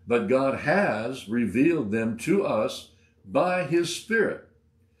 10. But God has revealed them to us by his Spirit.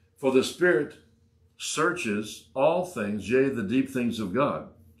 For the Spirit searches all things, yea, the deep things of God.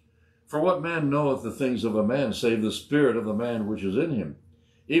 For what man knoweth the things of a man, save the spirit of the man which is in him?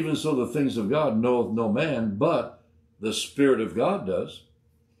 Even so the things of God knoweth no man, but the Spirit of God does.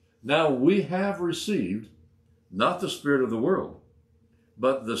 Now we have received not the spirit of the world,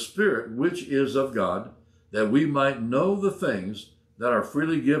 but the Spirit which is of God, that we might know the things that are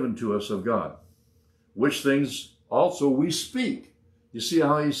freely given to us of God, which things also we speak. You see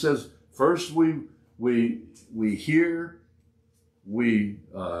how he says, first we hear, we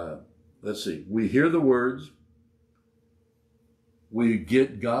hear the words, we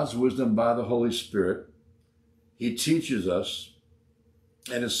get God's wisdom by the Holy Spirit. He teaches us,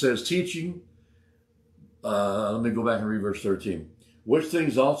 and it says teaching, let me go back and read verse 13. Which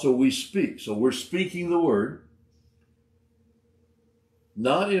things also we speak. So we're speaking the word,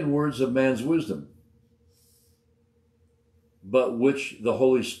 not in words of man's wisdom, but which the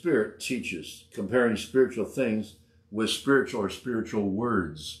Holy Spirit teaches, comparing spiritual things with spiritual or spiritual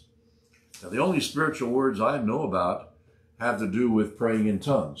words. Now, the only spiritual words I know about have to do with praying in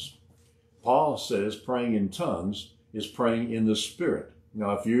tongues. Paul says praying in tongues is praying in the Spirit.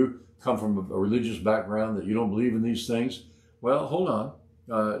 Now, if you come from a religious background that you don't believe in these things, well, hold on.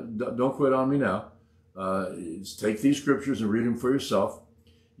 Don't quit on me now. Take these scriptures and read them for yourself.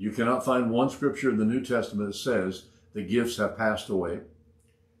 You cannot find one scripture in the New Testament that says the gifts have passed away.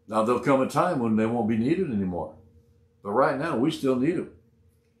 Now, there'll come a time when they won't be needed anymore. But right now, we still need them.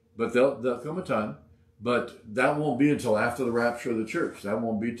 But there'll come a time. But that won't be until after the rapture of the church. That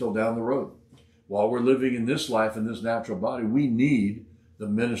won't be till down the road. While we're living in this life, in this natural body, we need the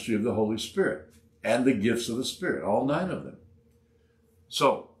ministry of the Holy Spirit and the gifts of the Spirit, all 9 of them.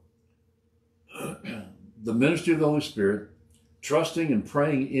 So, the ministry of the Holy Spirit, trusting and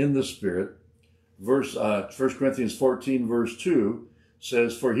praying in the Spirit. 1 Corinthians 14, verse 2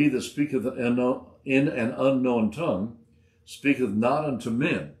 says, For he that speaketh in an unknown tongue speaketh not unto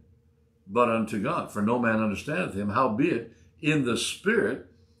men, but unto God. For no man understandeth him. Howbeit, in the Spirit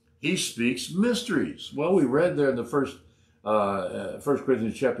he speaks mysteries. Well, we read there in the 1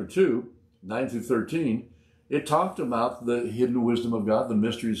 Corinthians chapter 2, 9 through 13, it talked about the hidden wisdom of God, the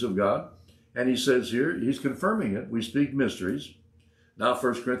mysteries of God. And he says here, he's confirming it. We speak mysteries. Now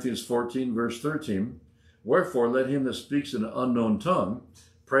 1 Corinthians 14, verse 13, Wherefore let him that speaks in an unknown tongue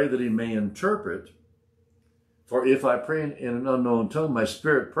pray that he may interpret. For if I pray in an unknown tongue, my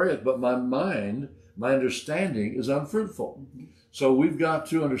spirit prayeth, but my mind, my understanding is unfruitful. So we've got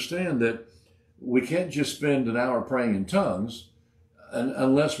to understand that we can't just spend an hour praying in tongues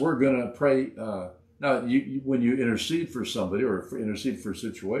unless we're going to pray. Now, when you intercede for somebody or intercede for a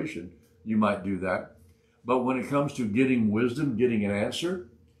situation, you might do that. But when it comes to getting wisdom, getting an answer,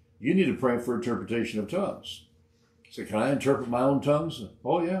 you need to pray for interpretation of tongues. So can I interpret my own tongues?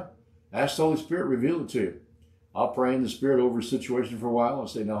 Oh, yeah. Ask the Holy Spirit, reveal it to you. I'll pray in the Spirit over a situation for a while. I'll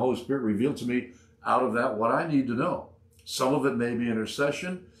say, now, Holy Spirit, reveal to me out of that what I need to know. Some of it may be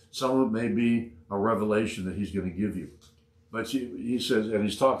intercession. Some of it may be a revelation that he's going to give you. But he says, and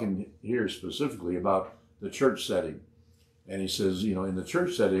he's talking here specifically about the church setting. And he says, in the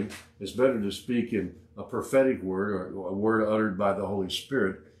church setting, it's better to speak in a prophetic word or a word uttered by the Holy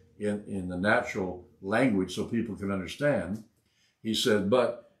Spirit in the natural language so people can understand. He said,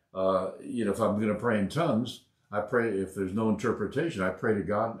 but, if I'm going to pray in tongues, I pray if there's no interpretation, I pray to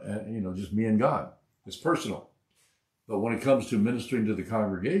God, just me and God. It's personal. But when it comes to ministering to the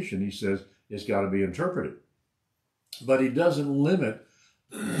congregation, he says it's got to be interpreted. But he doesn't limit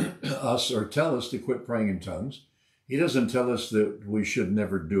us or tell us to quit praying in tongues. He doesn't tell us that we should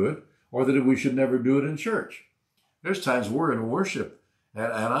never do it or that we should never do it in church. There's times we're in worship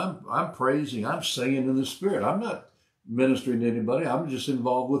and I'm praising, I'm singing in the Spirit. I'm not ministering to anybody. I'm just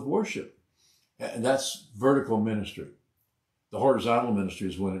involved with worship. And that's vertical ministry. The horizontal ministry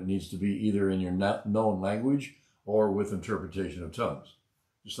is when it needs to be either in your known language or with interpretation of tongues.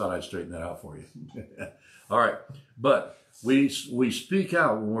 Just thought I'd straighten that out for you. All right. But we speak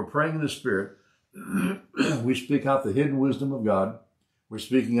out when we're praying in the Spirit. We speak out the hidden wisdom of God. We're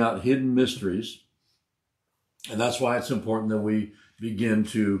speaking out hidden mysteries. And that's why it's important that we begin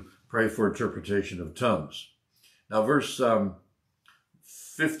to pray for interpretation of tongues. Now, verse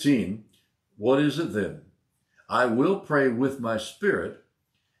 15, what is it then? I will pray with my spirit,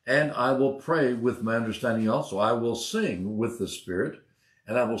 and I will pray with my understanding also. I will sing with the Spirit,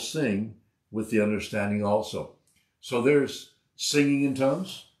 and I will sing with the understanding also. So there's singing in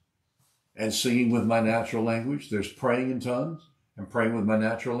tongues and singing with my natural language. There's praying in tongues and praying with my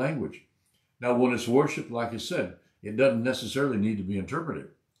natural language. Now, when it's worship, like I said, it doesn't necessarily need to be interpreted.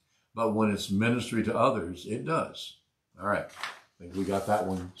 But when it's ministry to others, it does. All right. I think we got that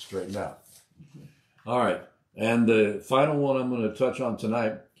one straightened out. All right. And the final one I'm going to touch on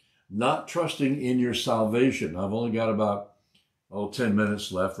tonight, not trusting in your salvation. I've only got about, 10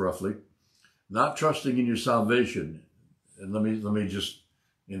 minutes left, roughly. Not trusting in your salvation. And let me just,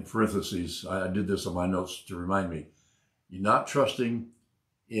 in parentheses, I did this on my notes to remind me. You're not trusting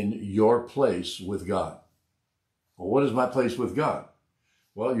in your place with God. Well, what is my place with God?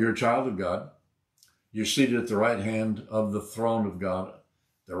 Well, you're a child of God. You're seated at the right hand of the throne of God,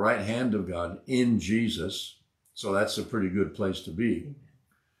 the right hand of God in Jesus. So that's a pretty good place to be.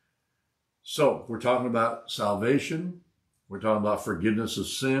 So we're talking about salvation. We're talking about forgiveness of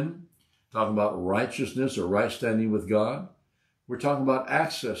sin. Talking about righteousness or right standing with God. We're talking about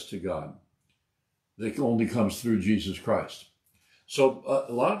access to God that only comes through Jesus Christ. So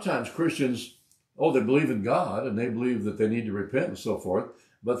a lot of times Christians, they believe in God and they believe that they need to repent and so forth,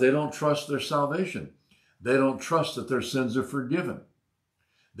 but they don't trust their salvation. They don't trust that their sins are forgiven.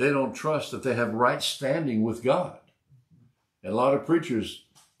 They don't trust that they have right standing with God. And a lot of preachers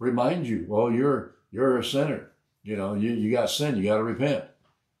remind you, well, you're a sinner. You got sin, you got to repent.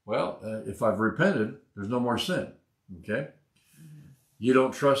 Well, if I've repented, there's no more sin. Okay? You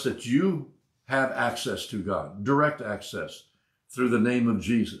don't trust that you have access to God, direct access through the name of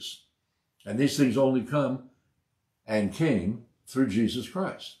Jesus. And these things only come and came through Jesus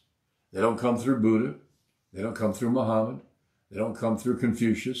Christ. They don't come through Buddha. They don't come through Muhammad. They don't come through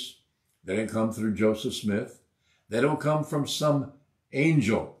Confucius. They didn't come through Joseph Smith. They don't come from some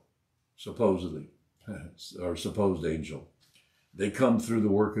angel, supposedly, or supposed angel. They come through the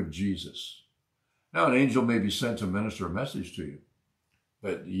work of Jesus. Now, an angel may be sent to minister a message to you,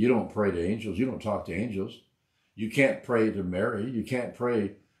 but you don't pray to angels. You don't talk to angels. You can't pray to Mary. You can't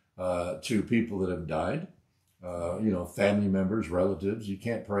pray to people that have died, family members, relatives. You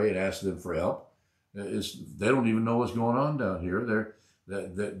can't pray and ask them for help. They don't even know what's going on down here.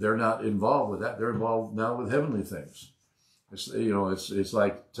 They're not involved with that. They're involved now with heavenly things. It's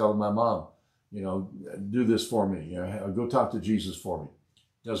like telling my mom, do this for me. Go talk to Jesus for me.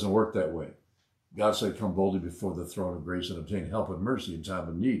 It doesn't work that way. God said, come boldly before the throne of grace and obtain help and mercy in time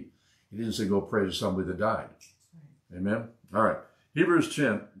of need. He didn't say go pray to somebody that died. Amen? All right. Hebrews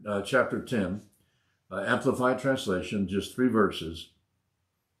 10, chapter 10, Amplified Translation, just 3 verses.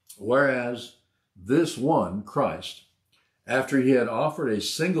 Whereas this one, Christ, after he had offered a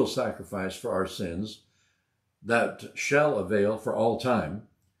single sacrifice for our sins that shall avail for all time,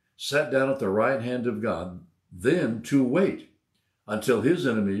 sat down at the right hand of God, then to wait until his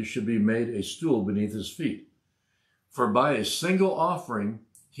enemies should be made a stool beneath his feet. For by a single offering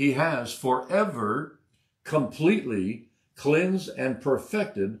he has forever completely cleansed and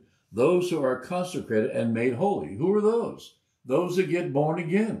perfected those who are consecrated and made holy. Who are those? Those that get born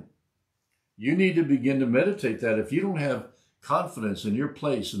again. You need to begin to meditate that if you don't have confidence in your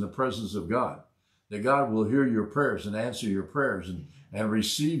place in the presence of God, that God will hear your prayers and answer your prayers and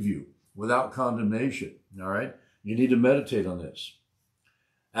receive you without condemnation. All right? You need to meditate on this.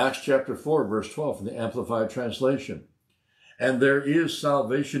 Acts chapter 4, verse 12 from the Amplified Translation. And there is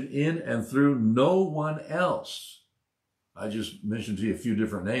salvation in and through no one else. I just mentioned to you a few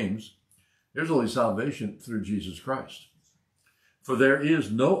different names. There's only salvation through Jesus Christ. For there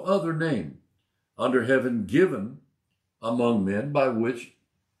is no other name under heaven given among men by which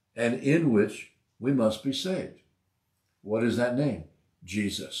and in which we must be saved. What is that name?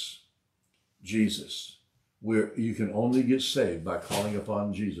 Jesus. Jesus. Where you can only get saved by calling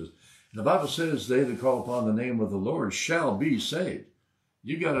upon Jesus. The Bible says they that call upon the name of the Lord shall be saved.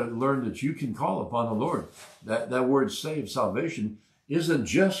 You got to learn that you can call upon the Lord. That word saved, salvation, isn't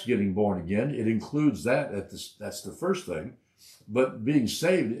just getting born again. It includes that. That's the first thing. But being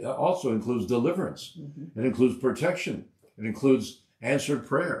saved also includes deliverance. It includes protection. It includes answered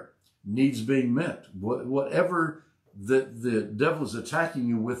prayer, needs being met. Whatever the devil is attacking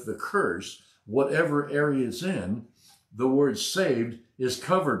you with the curse, whatever area it's in, the word saved is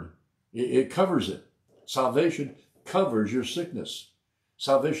covered. It covers it. Salvation covers your sickness.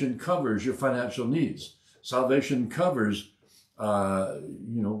 Salvation covers your financial needs. Salvation covers,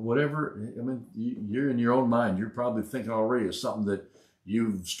 whatever. I mean, you're in your own mind. You're probably thinking already of something that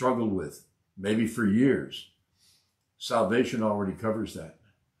you've struggled with, maybe for years. Salvation already covers that.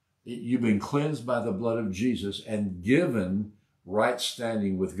 You've been cleansed by the blood of Jesus and given right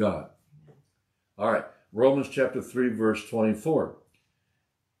standing with God. All right, Romans chapter 3, verse 24.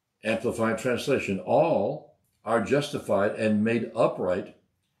 Amplified translation. All are justified and made upright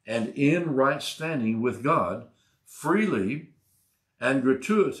and in right standing with God freely and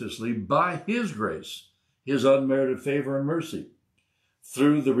gratuitously by his grace, his unmerited favor and mercy,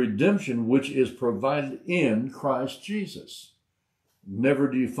 through the redemption which is provided in Christ Jesus. Never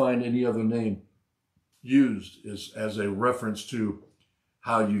do you find any other name used as a reference to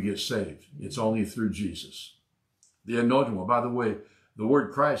how you get saved. It's only through Jesus. The anointed one. By the way, the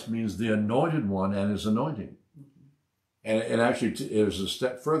word Christ means the anointed one and his anointing. And actually, it was a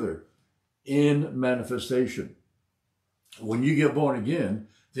step further. In manifestation. When you get born again,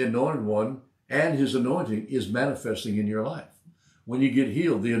 the anointed one and his anointing is manifesting in your life. When you get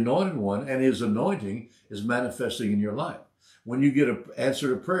healed, the anointed one and his anointing is manifesting in your life. When you get an answer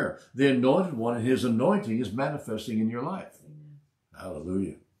to prayer, the anointed one and his anointing is manifesting in your life. Amen.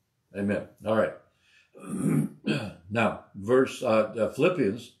 Hallelujah. Amen. All right. Now,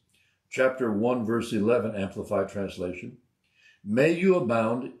 Philippians chapter 1, verse 11, Amplified Translation. May you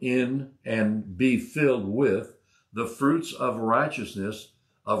abound in and be filled with the fruits of righteousness,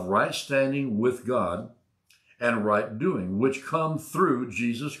 of right standing with God and right doing, which come through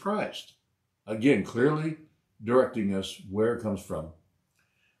Jesus Christ. Again, clearly directing us where it comes from.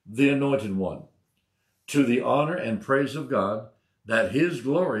 The anointed one, to the honor and praise of God, that his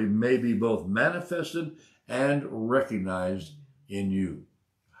glory may be both manifested and recognized in you.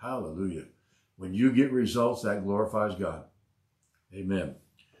 Hallelujah. When you get results, that glorifies God. Amen.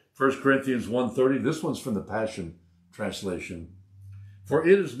 1 Corinthians 1:30, this one's from the Passion Translation. For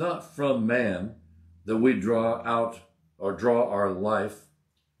it is not from man that we draw out or draw our life,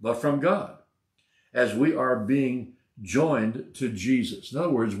 but from God, as we are being joined to Jesus. In other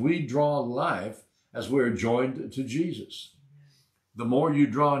words, we draw life as we are joined to Jesus. The more you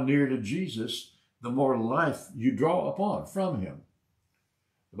draw near to Jesus, the more life you draw upon from him.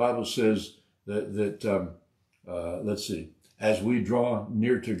 The Bible says that let's see, as we draw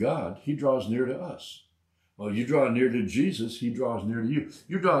near to God, he draws near to us. Well, you draw near to Jesus, he draws near to you.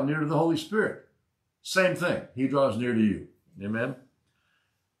 You draw near to the Holy Spirit. Same thing. He draws near to you. Amen.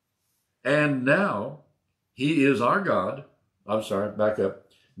 And now he is our God. I'm sorry, back up.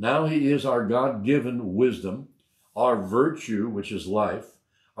 Now he is our God-given wisdom, our virtue, which is life,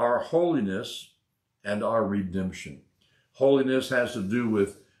 our holiness, and our redemption. Holiness has to do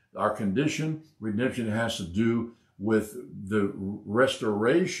with our condition. Redemption has to do with the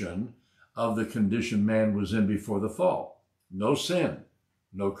restoration of the condition man was in before the fall. No sin,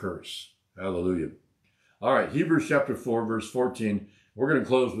 no curse. Hallelujah. All right, Hebrews chapter 4, verse 14. We're going to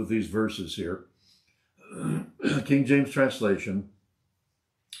close with these verses here. King James translation.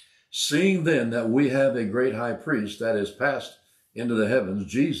 Seeing then that we have a great high priest that is passed into the heavens,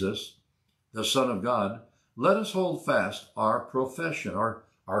 Jesus, the Son of God, let us hold fast our profession,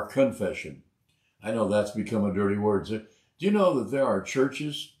 our confession. I know that's become a dirty word. Do you know that there are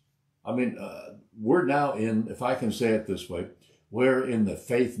churches? I mean, we're now in, if I can say it this way, we're in the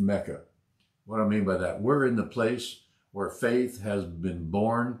faith Mecca. What do I mean by that? We're in the place where faith has been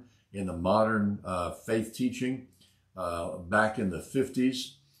born in the modern faith teaching back in the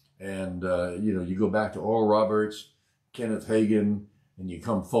 50s. And, you go back to Oral Roberts, Kenneth Hagin, and you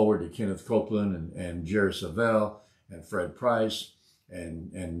come forward to Kenneth Copeland and Jerry Savelle and Fred Price.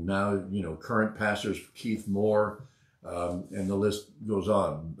 And now, current pastors, Keith Moore, and the list goes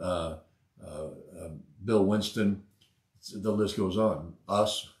on. Bill Winston, the list goes on.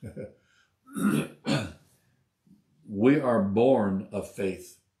 Us. We are born of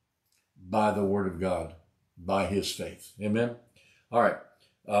faith by the word of God, by his faith. Amen. All right.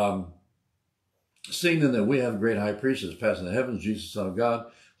 Seeing then that we have a great high priest that is passing the heavens, Jesus, Son of God,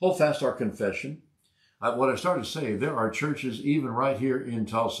 hold fast our confession. What I started to say, there are churches even right here in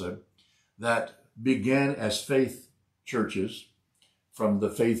Tulsa that began as faith churches from the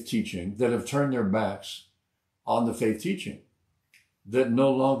faith teaching that have turned their backs on the faith teaching, that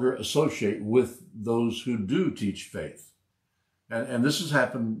no longer associate with those who do teach faith. And this has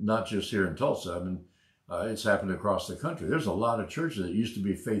happened not just here in Tulsa. I mean, it's happened across the country. There's a lot of churches that used to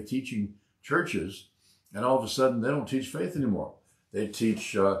be faith teaching churches, and all of a sudden they don't teach faith anymore. They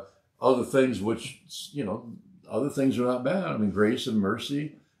teach other things, which, other things are not bad. I mean, grace and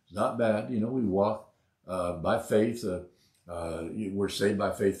mercy is not bad. We walk by faith. We're saved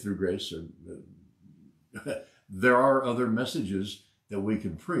by faith through grace. There are other messages that we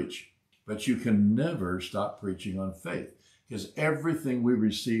can preach, but you can never stop preaching on faith, because everything we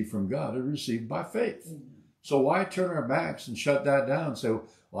receive from God is received by faith. Mm-hmm. So why turn our backs and shut that down and say,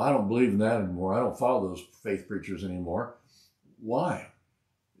 well, I don't believe in that anymore. I don't follow those faith preachers anymore. Why?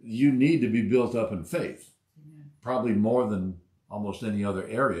 You need to be built up in faith, probably more than almost any other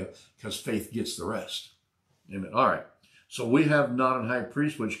area, because faith gets the rest. Amen. All right. So we have not an high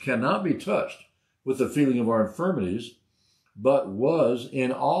priest which cannot be touched with the feeling of our infirmities, but was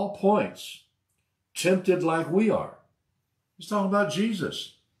in all points tempted like we are. He's talking about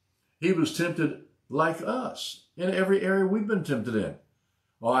Jesus. He was tempted like us in every area we've been tempted in.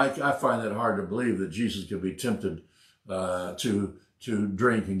 Well, I find that hard to believe that Jesus could be tempted to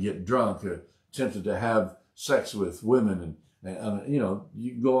drink and get drunk, tempted to have sex with women, and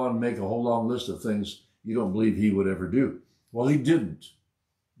you go on and make a whole long list of things you don't believe he would ever do. Well, he didn't,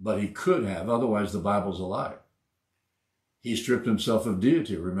 but he could have. Otherwise, the Bible's a lie. He stripped himself of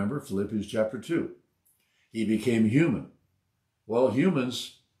deity. Remember Philippians chapter 2. He became human. Well,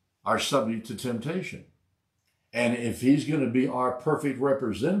 humans are subject to temptation. And if he's going to be our perfect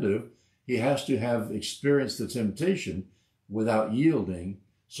representative, he has to have experienced the temptation without yielding.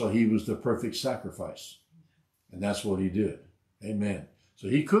 So he was the perfect sacrifice. And that's what he did. Amen. So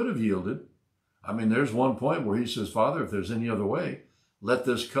he could have yielded. I mean, there's one point where he says, Father, if there's any other way, let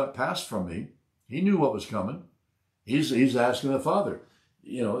this cup pass from me. He knew what was coming. He's asking the Father,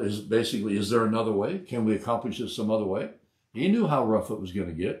 is there another way? Can we accomplish this some other way? He knew how rough it was going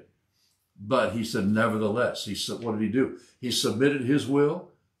to get. But he said, nevertheless, what did he do? He submitted his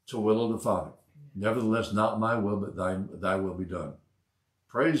will to the will of the Father. Nevertheless, not my will, but thy will be done.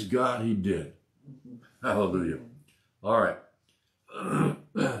 Praise God, he did. Hallelujah. All right.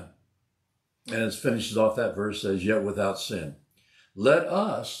 And it finishes off that verse, says, yet without sin. Let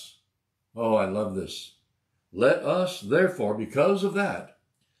us, I love this. Let us, therefore, because of that,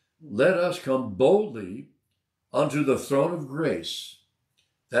 let us come boldly unto the throne of grace,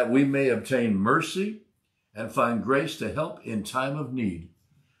 that we may obtain mercy and find grace to help in time of need.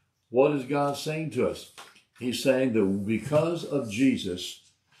 What is God saying to us? He's saying that because of Jesus,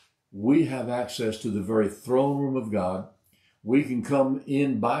 we have access to the very throne room of God. We can come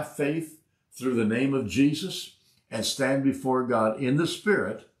in by faith through the name of Jesus and stand before God in the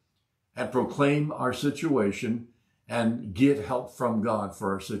Spirit and proclaim our situation and get help from God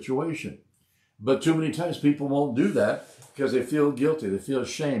for our situation. But too many times people won't do that because they feel guilty, they feel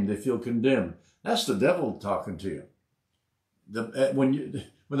ashamed, they feel condemned. That's the devil talking to you. When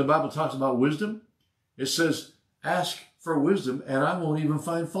the Bible talks about wisdom, it says, ask for wisdom and I won't even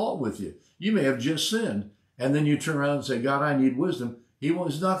find fault with you. You may have just sinned, and then you turn around and say, God, I need wisdom.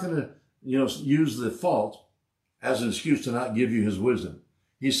 He's not going to use the fault as an excuse to not give you his wisdom.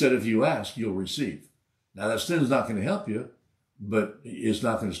 He said, if you ask, you'll receive. Now, that sin is not going to help you, but it's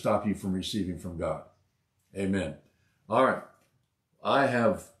not going to stop you from receiving from God. Amen. All right. I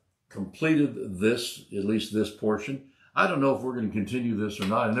have completed this, at least this portion. I don't know if we're going to continue this or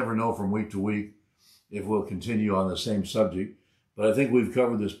not. I never know from week to week if we'll continue on the same subject, but I think we've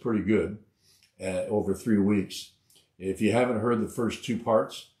covered this pretty good over 3 weeks. If you haven't heard the first 2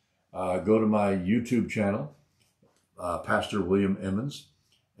 parts, go to my YouTube channel, Pastor William Emmons,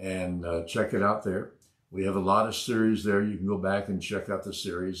 and check it out there. We have a lot of series there. You can go back and check out the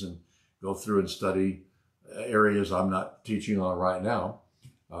series and go through and study areas I'm not teaching on right now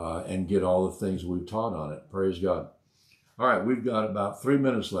and get all the things we've taught on it. Praise God. All right, we've got about 3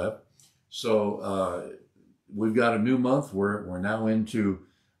 minutes left. So we've got a new month. We're now into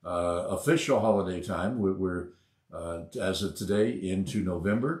official holiday time. We're as of today, into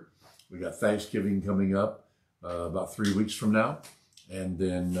November. We got Thanksgiving coming up about 3 weeks from now. And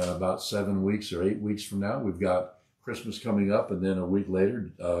then about 7 weeks or 8 weeks from now, we've got Christmas coming up. And then a week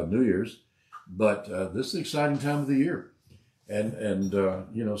later, New Year's. But this is an exciting time of the year. And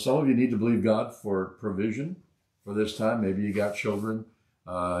some of you need to believe God for provision for this time. Maybe you got children.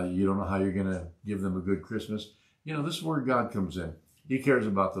 You don't know how you're going to give them a good Christmas. This is where God comes in. He cares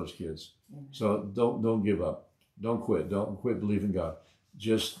about those kids. So don't give up. Don't quit. Don't quit believing God.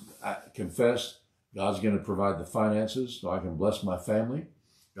 Just confess. God's going to provide the finances so I can bless my family.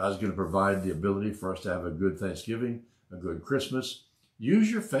 God's going to provide the ability for us to have a good Thanksgiving, a good Christmas. Use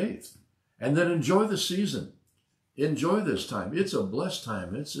your faith, and then enjoy the season. Enjoy this time. It's a blessed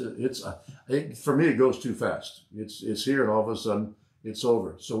time. For me, it goes too fast. It's here, and all of a sudden, it's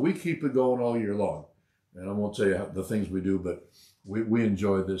over. So we keep it going all year long. And I won't tell you the things we do, but we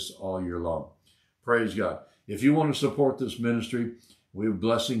enjoy this all year long. Praise God. If you want to support this ministry, we're a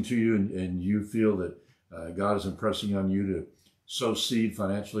blessing to you, and you feel that God is impressing on you to sow seed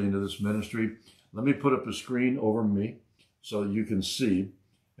financially into this ministry, let me put up a screen over me so that you can see,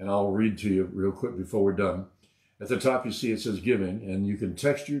 and I'll read to you real quick before we're done. At the top, you see it says giving, and you can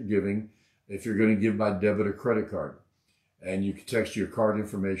text your giving if you're going to give by debit or credit card. And you can text your card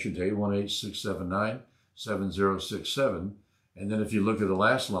information to 818-679-7067. And then if you look at the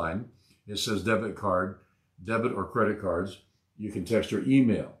last line, it says debit or credit cards. You can text your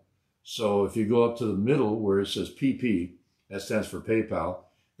email. So if you go up to the middle where it says PP, that stands for PayPal.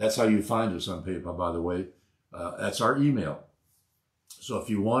 That's how you find us on PayPal, by the way. That's our email. So if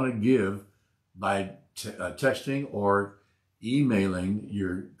you want to give by texting or emailing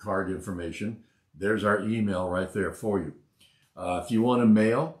your card information, there's our email right there for you. If you want to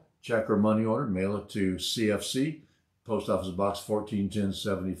mail, check or money order, mail it to CFC, Post Office Box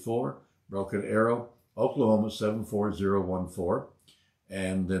 141074, Broken Arrow, Oklahoma 74014.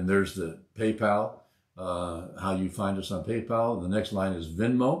 And then there's the PayPal, how you find us on PayPal. The next line is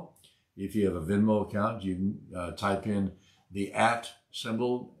Venmo. If you have a Venmo account, you can type in the @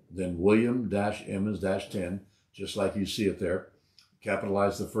 symbol, then William-Emmons-10, just like you see it there.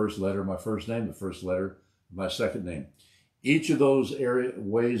 Capitalize the first letter of my first name, the first letter of my second name. Each of those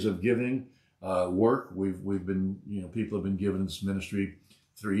ways of giving work. We've been, people have been given this ministry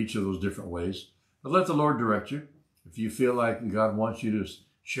through each of those different ways. But let the Lord direct you. If you feel like God wants you to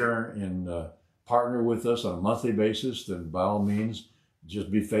share and partner with us on a monthly basis, then by all means,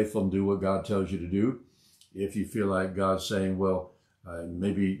 just be faithful and do what God tells you to do. If you feel like God's saying, well,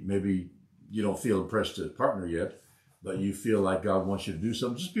 maybe you don't feel impressed to partner yet, but you feel like God wants you to do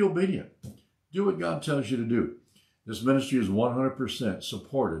something, just be obedient. Do what God tells you to do. This ministry is 100%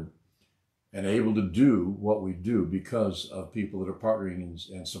 supported and able to do what we do because of people that are partnering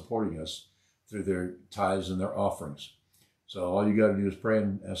and supporting us through their tithes and their offerings. So all you got to do is pray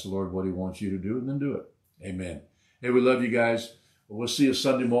and ask the Lord what he wants you to do, and then do it. Amen. Hey, we love you guys. We'll see you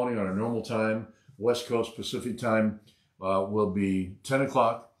Sunday morning on our normal time. West Coast Pacific time will be 10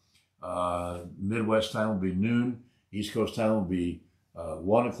 o'clock. Midwest time will be noon. East Coast time will be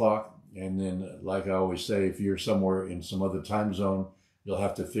 1 o'clock. And then, like I always say, if you're somewhere in some other time zone, you'll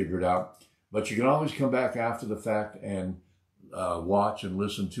have to figure it out. But you can always come back after the fact and watch and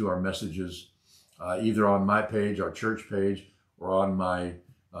listen to our messages, either on my page, our church page, or on my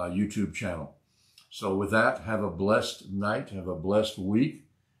YouTube channel. So with that, have a blessed night, have a blessed week,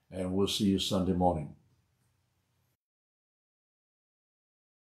 and we'll see you Sunday morning.